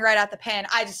was going right at the pin.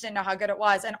 I just didn't know how good it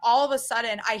was. And all of a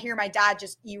sudden, I hear my dad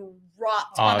just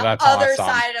erupt on the other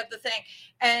side of the thing.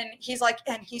 And he's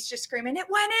just screaming, it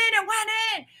went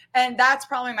in. And that's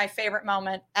probably my favorite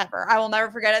moment ever. I will never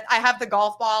forget it. I have the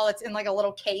golf ball. It's in like a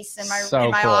little case in my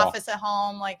cool. office at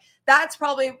home. Like, that's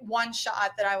probably one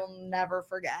shot that I will never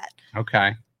forget.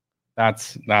 Okay.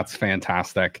 That's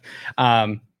fantastic.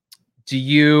 Do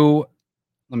you...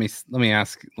 Let me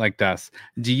ask like this.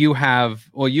 Do you have,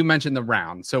 you mentioned the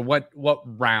round. So what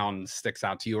round sticks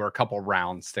out to you, or a couple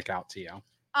rounds stick out to you?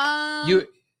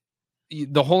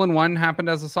 The hole in one happened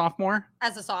as a sophomore?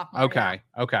 As a sophomore. Okay.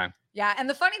 Yeah. Okay. Yeah. And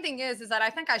the funny thing is that I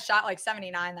think I shot like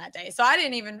 79 that day. So I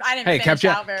didn't kept you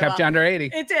under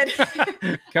 80. It did.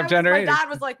 Kept you under 80. My dad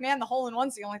was like, man, the hole in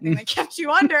one's the only thing that kept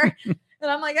you under. And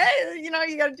I'm like, hey, you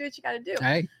got to do what you got to do.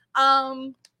 Hey.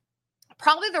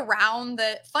 Probably the round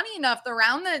that, funny enough, the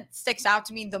round that sticks out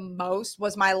to me the most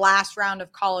was my last round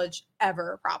of college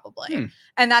ever, probably.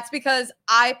 And that's because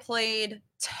I played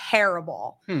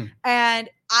terrible. And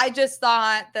I just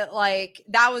thought that, like,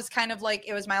 that was kind of like,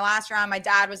 it was my last round. My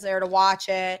dad was there to watch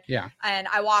it. Yeah. And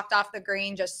I walked off the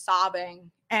green just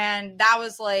sobbing. And that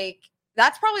was like,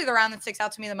 that's probably the round that sticks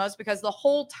out to me the most, because the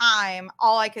whole time,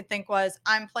 all I could think was,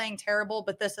 I'm playing terrible,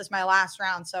 but this is my last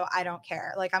round, so I don't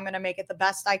care. Like, I'm going to make it the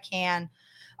best I can.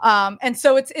 And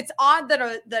so it's odd that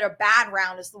a bad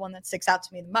round is the one that sticks out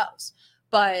to me the most.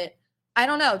 But I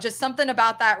don't know, just something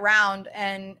about that round.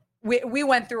 And we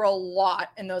went through a lot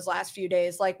in those last few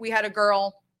days. Like, we had a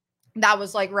girl that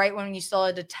was like right when you still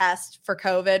had to test for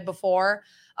COVID before.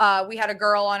 We had a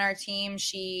girl on our team.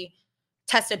 She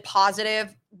tested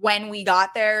positive when we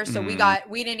got there. So we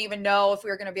didn't even know if we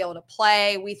were going to be able to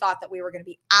play. We thought that we were going to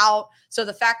be out. So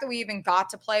the fact that we even got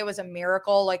to play was a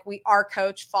miracle. Like, our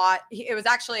coach fought. It was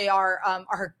actually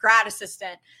our grad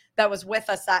assistant that was with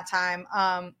us that time.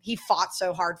 He fought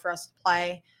so hard for us to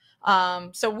play.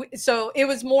 So it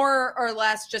was more or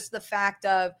less just the fact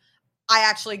of, I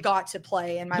actually got to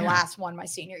play in my last one, my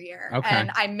senior year,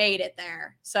 and I made it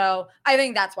there. So I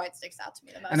think that's why it sticks out to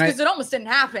me the most, because it almost didn't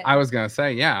happen. I was going to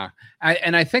say, yeah.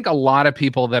 I think a lot of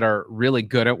people that are really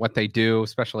good at what they do,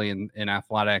 especially in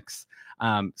athletics,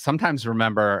 sometimes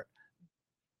remember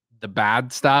the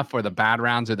bad stuff or the bad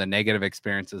rounds or the negative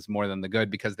experiences more than the good,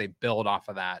 because they build off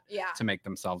of that to make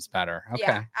themselves better. Okay.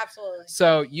 Yeah, absolutely.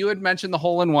 So you had mentioned the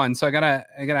hole-in-one. So I gotta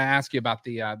ask you about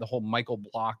the whole Michael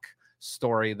Block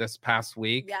story this past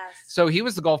week. Yes. So he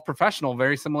was the golf professional,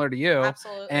 very similar to you.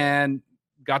 Absolutely. And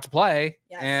got to play,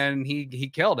 and he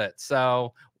killed it.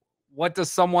 So what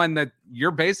does someone that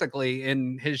you're basically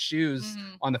in his shoes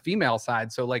on the female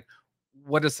side? So, like,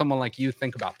 what does someone like you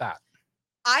think about that?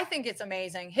 I think it's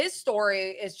amazing. His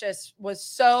story was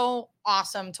so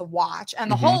awesome to watch, and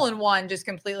the hole-in-one just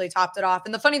completely topped it off.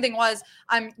 And the funny thing was,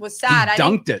 I was sad. He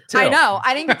dunked it too. I know.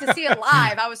 I didn't get to see it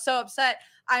live. I was so upset.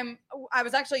 I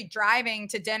was actually driving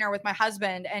to dinner with my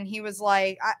husband, and he was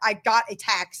like, I got a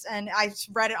text and I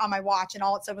read it on my watch, and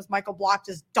all it said was Michael Block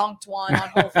just dunked one on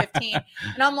hole 15.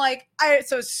 And I'm like,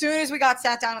 so as soon as we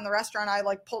sat down in the restaurant, I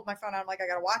like pulled my phone out. I'm like, I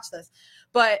got to watch this.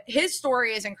 But his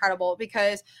story is incredible,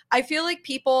 because I feel like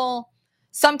people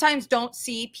sometimes don't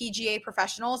see PGA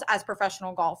professionals as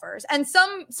professional golfers. And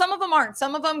some of them aren't.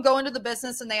 Some of them go into the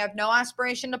business and they have no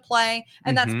aspiration to play,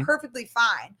 and that's perfectly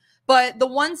fine. But the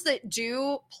ones that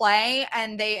do play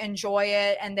and they enjoy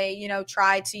it, and they,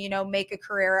 try to, make a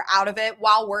career out of it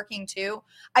while working too,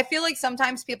 I feel like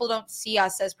sometimes people don't see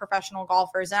us as professional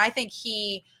golfers. And I think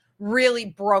he really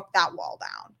broke that wall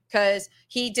down, because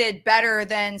he did better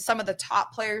than some of the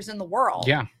top players in the world.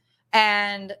 Yeah.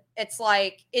 And it's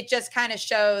like, it just kind of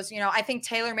shows, I think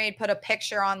TaylorMade put a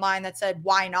picture online that said,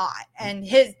 why not? And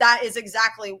that is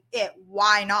exactly it.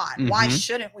 Why not? Why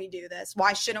shouldn't we do this?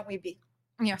 Why shouldn't we be,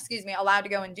 allowed to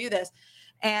go and do this?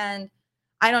 And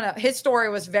I don't know. His story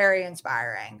was very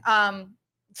inspiring.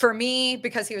 For me,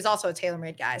 because he was also a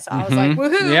TaylorMade guy. So I was like,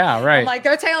 woohoo. Yeah, right. I'm like,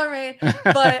 go TaylorMade.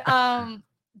 But,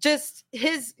 just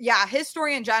his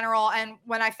story in general. And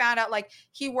when I found out, like,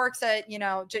 he works at,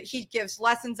 he gives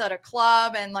lessons at a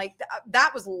club, and like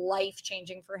that was life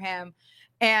changing for him.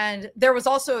 And there was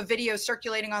also a video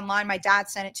circulating online, my dad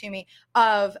sent it to me,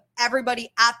 of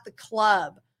everybody at the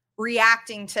club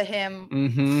reacting to him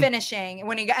finishing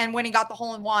when he got the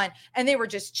hole-in-one, and they were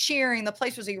just cheering. The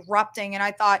place was erupting. And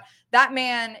I thought, that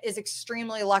man is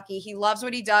extremely lucky. He loves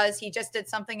what he does. He just did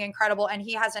something incredible, and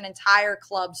he has an entire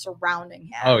club surrounding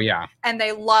him. Oh yeah. And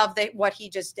they love what he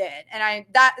just did. And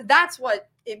that's what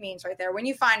it means right there. When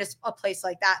you find a place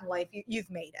like that in life, you've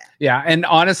made it. Yeah. And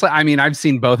honestly, I mean, I've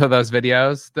seen both of those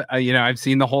videos. I've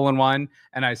seen the hole-in-one,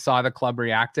 and I saw the club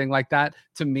reacting like that.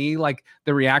 To me, like,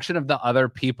 the reaction of the other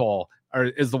people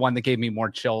is the one that gave me more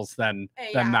chills than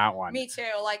that one. Me too.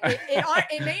 Like,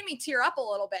 it made me tear up a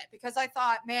little bit, because I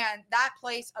thought, man, that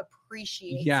place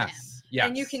appreciates him. Yes.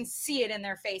 And you can see it in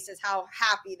their faces, how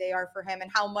happy they are for him and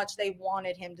how much they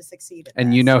wanted him to succeed.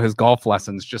 And his golf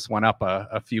lessons just went up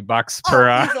a few bucks per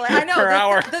I know. per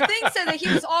hour. The thing said that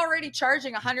he was already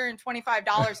charging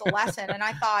 $125 a lesson, and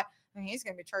I thought, he's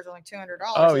going to be charging like $200.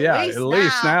 Oh yeah, at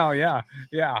least now. Yeah,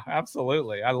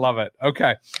 absolutely. I love it.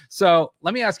 Okay, so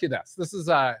let me ask you this. This is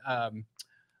a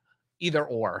either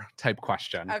or type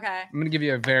question. Okay. I'm going to give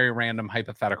you a very random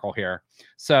hypothetical here.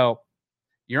 So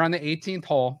you're on the 18th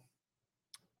hole.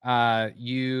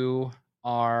 You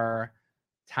are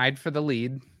tied for the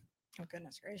lead. Oh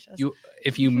goodness gracious!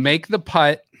 If you make the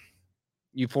putt,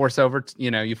 you force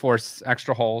you force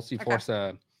extra holes. You force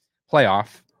a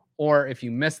playoff. Or if you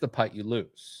miss the putt, you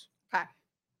lose. Okay.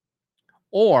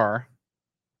 Or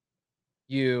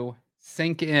you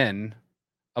sink in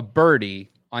a birdie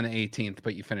on the 18th,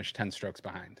 but you finish 10 strokes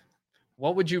behind.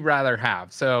 What would you rather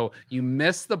have? So you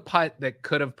miss the putt that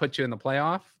could have put you in the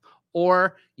playoff,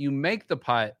 or you make the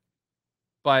putt,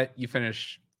 but you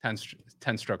finish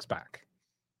 10 strokes back.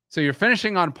 So you're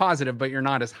finishing on positive, but you're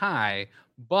not as high,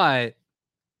 but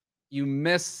you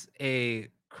miss a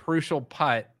crucial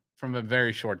putt from a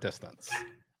very short distance.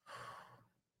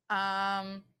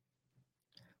 That's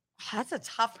a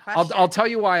tough question. I'll tell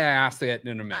you why I asked it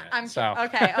in a minute.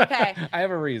 Okay. I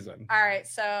have a reason. All right.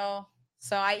 So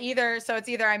it's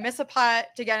either I miss a putt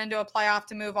to get into a playoff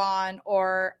to move on,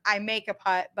 or I make a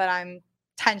putt, but I'm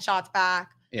 10 shots back.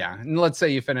 Yeah. And let's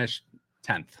say you finish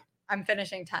 10th. I'm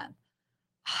finishing 10th.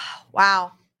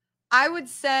 Wow. I would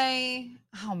say,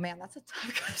 oh man, that's a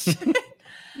tough question.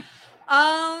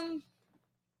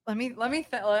 Let me get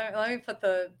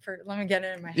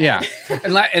it in my head. Yeah.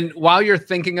 And while you're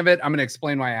thinking of it, I'm going to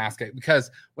explain why I ask it, because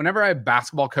whenever I have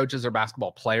basketball coaches or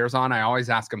basketball players on, I always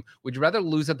ask them, would you rather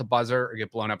lose at the buzzer or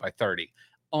get blown up by 30?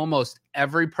 Almost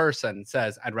every person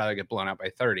says, I'd rather get blown up by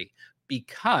 30,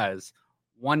 because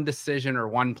one decision or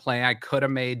one play I could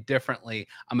have made differently,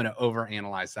 I'm going to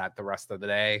overanalyze that the rest of the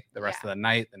day, the rest of the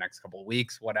night, the next couple of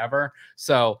weeks, whatever.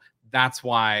 So that's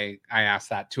why I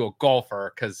asked that to a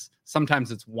golfer, because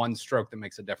sometimes it's one stroke that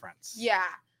makes a difference. Yeah.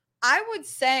 I would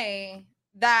say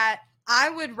that I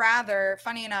would rather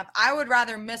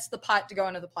miss the putt to go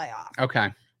into the playoff. Okay.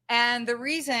 And the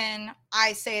reason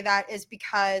I say that is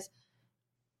because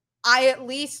I at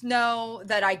least know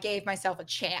that I gave myself a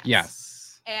chance. Yes.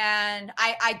 And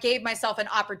I gave myself an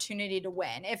opportunity to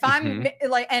win. If I'm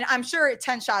and I'm sure at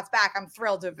 10 shots back, I'm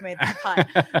thrilled to have made that putt.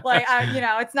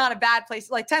 It's not a bad place.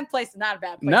 10th place is not a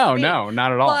bad place. No,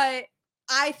 not at all. But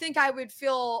I think I would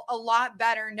feel a lot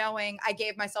better knowing I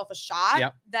gave myself a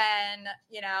shot than,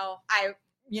 I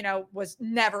was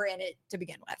never in it to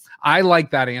begin with. I like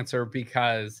that answer,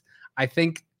 because I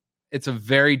think it's a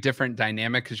very different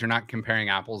dynamic, because you're not comparing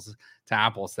apples to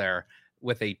apples there,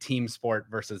 with a team sport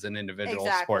versus an individual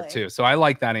sport too. So I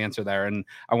like that answer there. And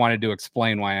I wanted to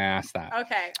explain why I asked that.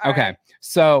 Okay. Right.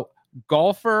 So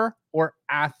golfer or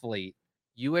athlete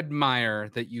you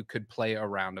admire that you could play a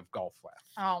round of golf with?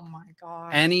 Oh my God.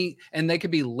 And they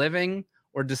could be living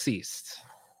or deceased.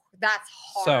 That's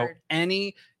hard. So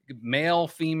any male,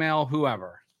 female,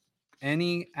 whoever,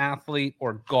 any athlete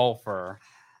or golfer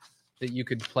that you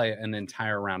could play an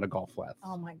entire round of golf with.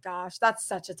 Oh my gosh. That's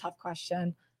such a tough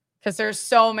question. Because there's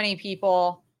so many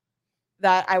people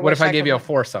that I wish. What if I gave you a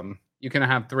foursome? You can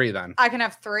have 3 then. I can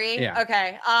have 3? Yeah.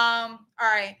 Okay. All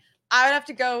right. I would have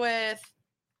to go with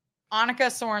Annika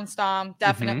Sorenstam,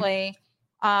 definitely.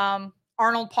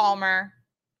 Arnold Palmer,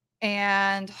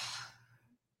 and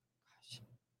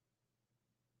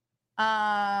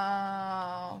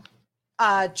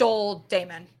Joel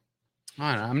Damon.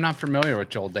 I'm not familiar with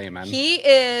Joel Damon. He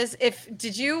is.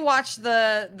 Did you watch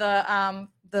the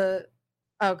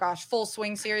Full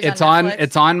Swing series? It's on Netflix?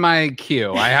 It's on my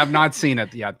queue. I have not seen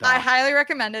it yet, though. I highly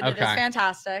recommend it. Okay. It is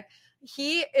fantastic.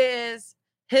 His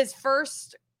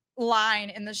first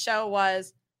line in the show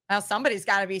was, "Now somebody's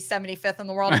got to be 75th in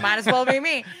the world. It might as well be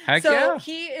me."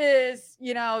 He is,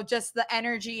 just the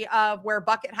energy of wear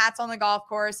bucket hats on the golf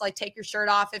course, take your shirt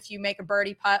off if you make a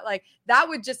birdie putt. That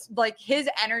would just his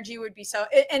energy would be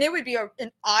and it would be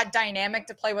an odd dynamic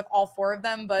to play with all 4 of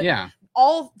them. But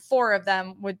all 4 of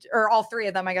them or all 3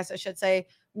 of them, I guess I should say,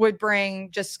 would bring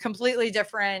just completely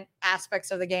different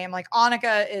aspects of the game.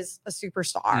 Annika is a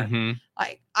superstar. Mm-hmm.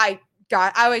 I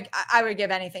would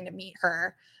give anything to meet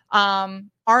her.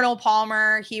 Arnold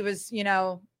Palmer, he was,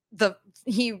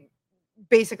 he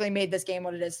basically made this game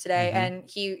what it is today. And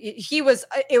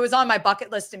it was on my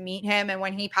bucket list to meet him. And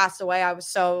when he passed away, I was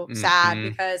so sad,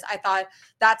 because I thought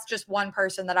that's just one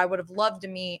person that I would have loved to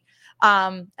meet.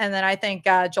 And then I think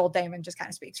Joel Damon just kind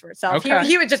of speaks for itself. Okay.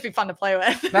 He would just be fun to play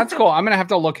with. That's cool. I'm going to have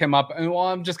to look him up. Well,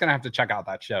 I'm just going to have to check out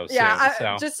that show soon.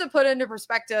 Just to put into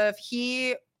perspective,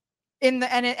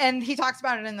 and he talks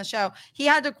about it in the show. He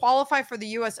had to qualify for the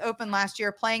US Open last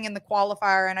year, playing in the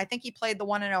qualifier. And I think he played the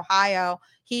one in Ohio.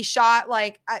 He shot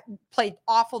played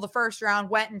awful the first round,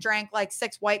 went and drank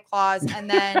 6 White Claws. And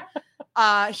then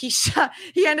he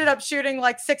ended up shooting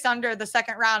 6 under the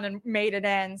second round and made it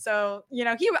in. So,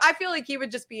 I feel like he would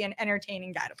just be an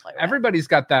entertaining guy to play with. Everybody's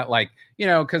got that,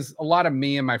 cause a lot of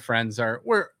me and my friends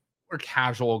we're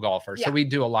casual golfers. Yeah. So we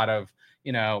do a lot of,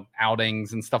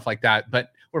 outings and stuff like that. But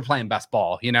we're playing best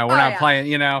ball, we're not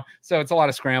playing, so it's a lot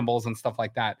of scrambles and stuff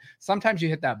like that. Sometimes you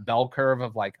hit that bell curve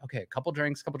of like, okay, a couple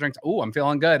drinks. Oh, I'm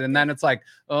feeling good. And then it's like,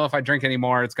 oh, if I drink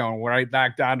anymore, it's going right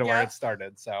back down to where it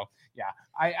started. So yeah,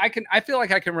 I feel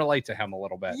like I can relate to him a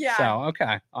little bit. Yeah. So,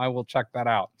 okay. I will check that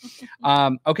out.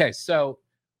 Okay. So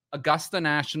Augusta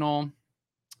National,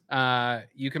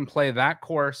 you can play that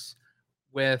course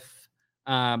with,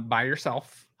 by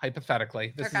yourself,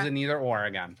 hypothetically. This is an either or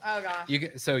again. Oh gosh. You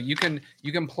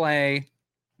can play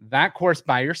that course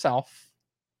by yourself,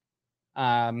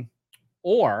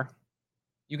 or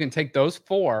you can take those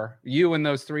 4, you and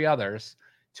those 3 others,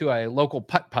 to a local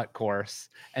putt course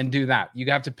and do that. You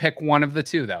have to pick one of the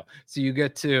 2 though. So you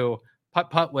get to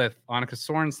putt with Annika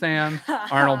Sorenstam,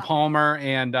 Arnold Palmer,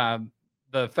 and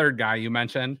the third guy you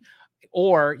mentioned,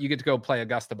 or you get to go play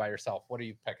Augusta by yourself. What are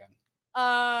you picking?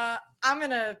 I'm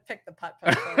gonna pick the putt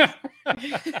course.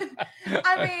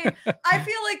 I mean, I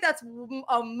feel like that's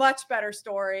a much better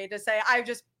story to say I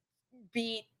just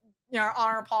beat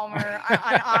Arnold Palmer,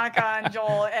 Annika, and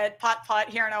Joel at putt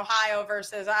here in Ohio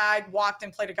versus I walked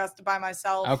and played Augusta by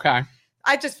myself. Okay.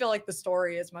 I just feel like the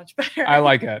story is much better. I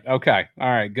like it. Okay. All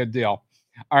right. Good deal.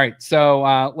 All right. So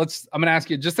I'm going to ask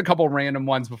you just a couple random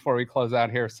ones before we close out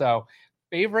here. So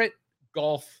favorite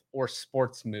golf or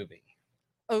sports movie?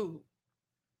 Oh,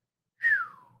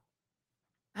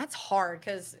 that's hard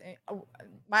because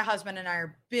my husband and I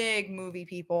are big movie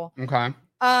people. Okay.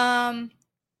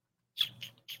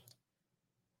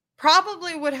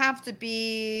 Probably would have to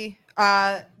be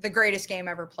The Greatest Game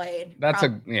Ever Played. That's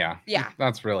yeah.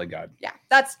 That's really good. Yeah,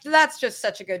 that's just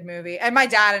such a good movie. And my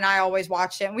dad and I always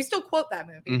watched it, and we still quote that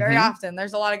movie very often.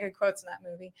 There's a lot of good quotes in that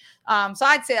movie. So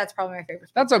I'd say that's probably my favorite.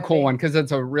 That's a cool one because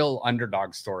it's a real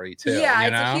underdog story too. Yeah,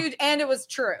 it's a huge, and it was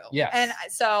true. Yeah, and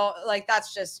so like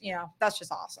that's just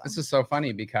awesome. This is so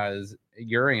funny because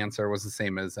your answer was the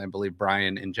same as I believe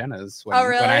Brian and Jenna's when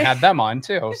really? when I had them on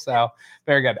too. So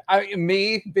very good.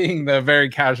 Me being the very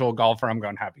casual golfer, I'm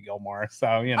going Happy Gilmore. So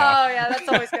Oh yeah, that's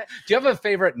always good. Do you have a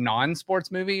favorite non-sports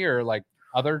movie or like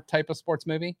other type of sports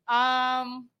movie?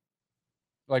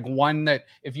 Like one that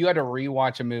if you had to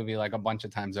rewatch a movie like a bunch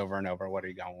of times over and over, what are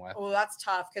you going with? Oh, that's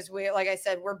tough because like I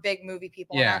said, we're big movie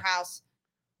people in our house.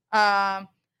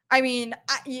 I mean,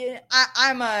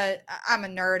 I'm a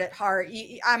nerd at heart.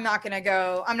 I'm not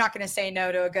gonna say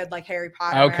no to a good like Harry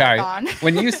Potter marathon.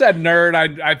 When you said nerd,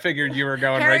 I figured you were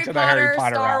going right to the Harry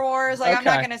Potter Star route. Wars. Like I'm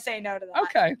not gonna say no to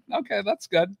that. Okay, that's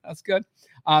good. That's good.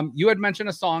 You had mentioned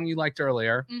a song you liked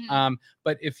earlier.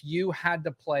 But if you had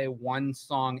to play one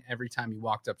song every time you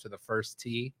walked up to the first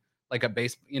tee, like a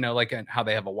base, like how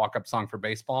they have a walk-up song for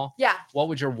baseball. Yeah. What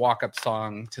would your walk-up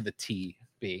song to the tee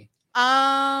be?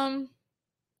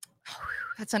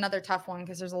 That's another tough one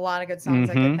because there's a lot of good songs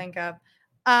I could think of.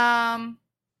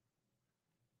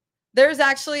 There's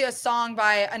actually a song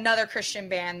by another Christian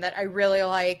band that I really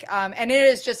like. And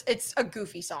it's a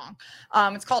goofy song.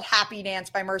 It's called Happy Dance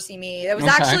by Mercy Me. It was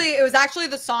actually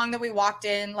the song that we walked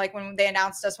in, like when they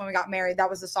announced us when we got married, that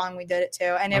was the song we did it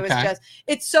to. And it was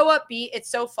it's so upbeat. It's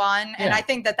so fun. And I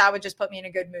think that would just put me in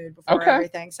a good mood before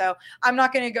everything. So I'm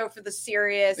not going to go for the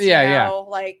serious,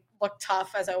 like look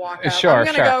tough as I walk up. I'm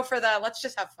going to go for the, let's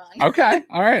just have fun. Okay.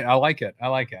 All right. I like it.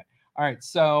 All right.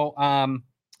 So,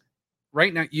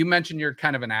 right now, you mentioned you're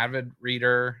kind of an avid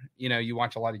reader. You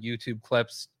watch a lot of YouTube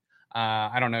clips.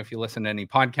 I don't know if you listen to any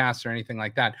podcasts or anything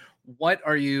like that. What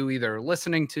are you either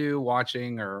listening to,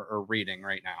 watching, or reading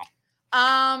right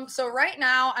now? So right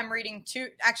now I'm reading two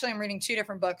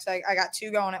different books. I got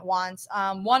 2 going at once.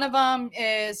 One of them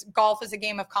is Golf is a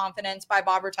Game of Confidence by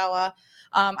Bob Rotella.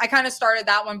 I kind of started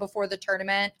that one before the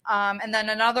tournament. And then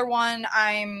another one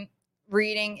I'm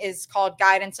reading is called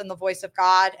Guidance and the Voice of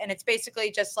God. And it's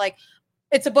basically just like,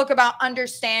 it's a book about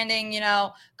understanding,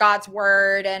 God's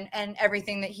word and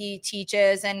everything that he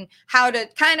teaches and how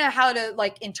to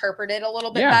like interpret it a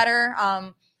little bit better.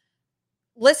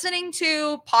 Listening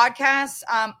to podcasts,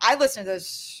 I listen to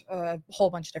a whole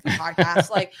bunch of different podcasts.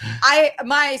 Like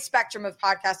my spectrum of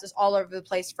podcasts is all over the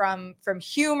place from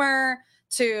humor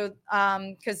to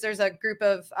because there's a group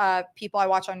of people I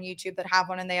watch on YouTube that have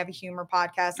one and they have a humor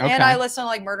podcast. And I listen to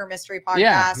like murder mystery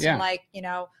podcasts and like,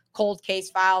 cold case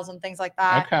files and things like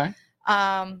that. Okay.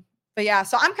 But yeah,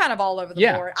 so I'm kind of all over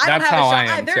the board. I don't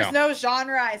have there's no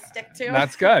genre I stick to.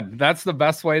 That's good. That's the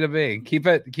best way to be. Keep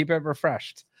it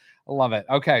refreshed. I love it.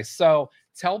 Okay. So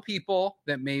tell people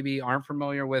that maybe aren't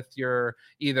familiar with your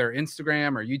either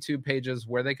Instagram or YouTube pages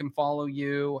where they can follow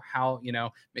you, how,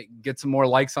 get some more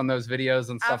likes on those videos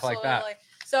and stuff like that.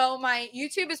 So my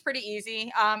YouTube is pretty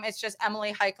easy. It's just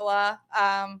Emily Heikkila.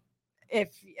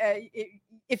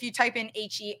 if you type in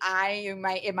HEI,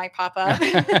 it might pop up.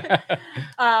 But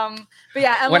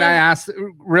yeah, Emily, when I asked,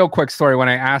 real quick story, when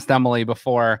I asked Emily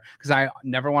before, because I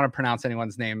never want to pronounce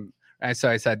anyone's name, so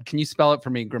I said, "Can you spell it for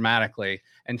me grammatically?"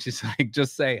 And she's like,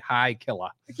 "Just say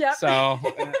Heikkila." Yep. So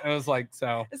it was like,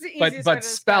 so, but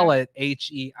spell it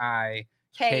HEIKKILA.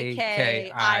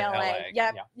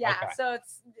 Yep. Yeah. Okay. So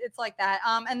it's like that.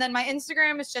 And then my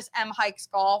Instagram is just mhikes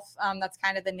golf. That's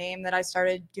kind of the name that I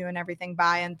started doing everything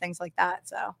by and things like that.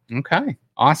 So okay,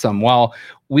 awesome. Well,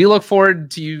 we look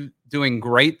forward to you doing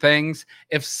great things.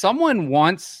 If someone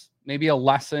wants maybe a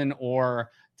lesson or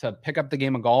to pick up the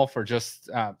game of golf or just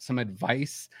some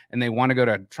advice, and they want to go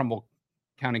to Trumbull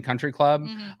County Country Club,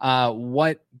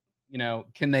 what,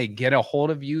 can they get a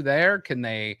hold of you there? Can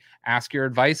they ask your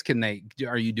advice?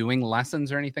 Are you doing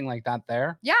lessons or anything like that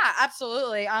there? Yeah,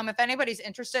 absolutely. If anybody's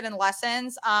interested in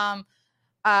lessons,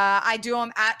 I do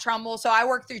them at Trumbull. So I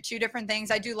work through two different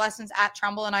things. I do lessons at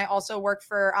Trumbull, and I also work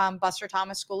for Buster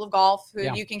Thomas School of Golf, who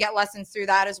you can get lessons through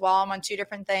that as well. I'm on two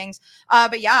different things.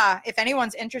 But yeah, if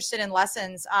anyone's interested in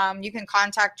lessons, you can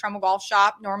contact Trumbull Golf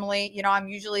Shop. Normally, I'm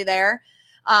usually there.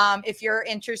 If you're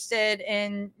interested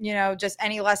in, just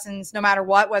any lessons, no matter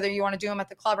what, whether you want to do them at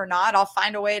the club or not, I'll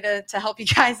find a way to help you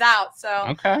guys out. So,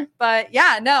 okay. But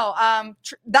yeah, no,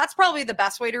 that's probably the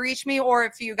best way to reach me. Or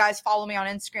if you guys follow me on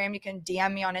Instagram, you can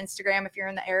DM me on Instagram if you're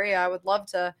in the area. I would love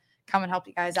to come and help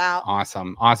you guys out.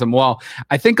 Awesome. Well,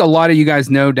 I think a lot of you guys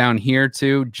know down here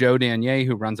too, Joe Danier,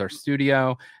 who runs our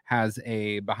studio, has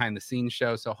a behind the scenes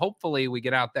show. So hopefully we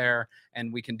get out there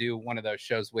and we can do one of those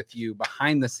shows with you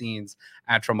behind the scenes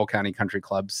at Trumbull County Country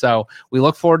Club. So we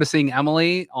look forward to seeing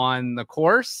Emily on the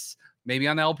course, maybe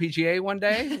on the LPGA one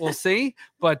day. We'll see.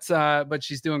 But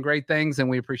she's doing great things, and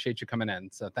we appreciate you coming in.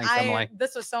 So thanks, Emily.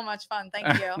 This was so much fun.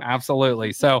 Thank you.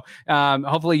 Absolutely. So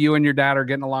hopefully you and your dad are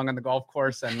getting along on the golf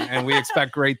course, and we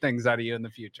expect great things out of you in the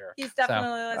future. He's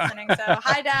definitely listening. So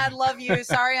hi, Dad. Love you.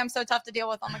 Sorry I'm so tough to deal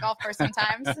with on the golf course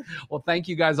sometimes. Well, thank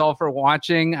you guys all for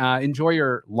watching. Enjoy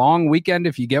your long weekend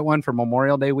if you get one for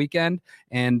Memorial Day weekend,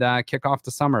 and kick off the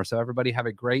summer. So everybody have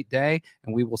a great day,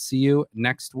 and we will see you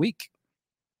next week.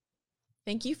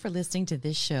 Thank you for listening to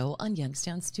this show on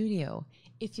Youngstown Studio.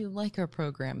 If you like our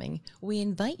programming, we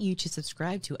invite you to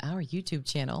subscribe to our YouTube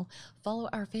channel, follow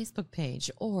our Facebook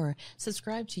page, or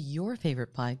subscribe to your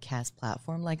favorite podcast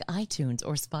platform like iTunes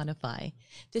or Spotify.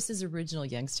 This is original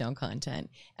Youngstown content,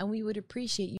 and we would appreciate you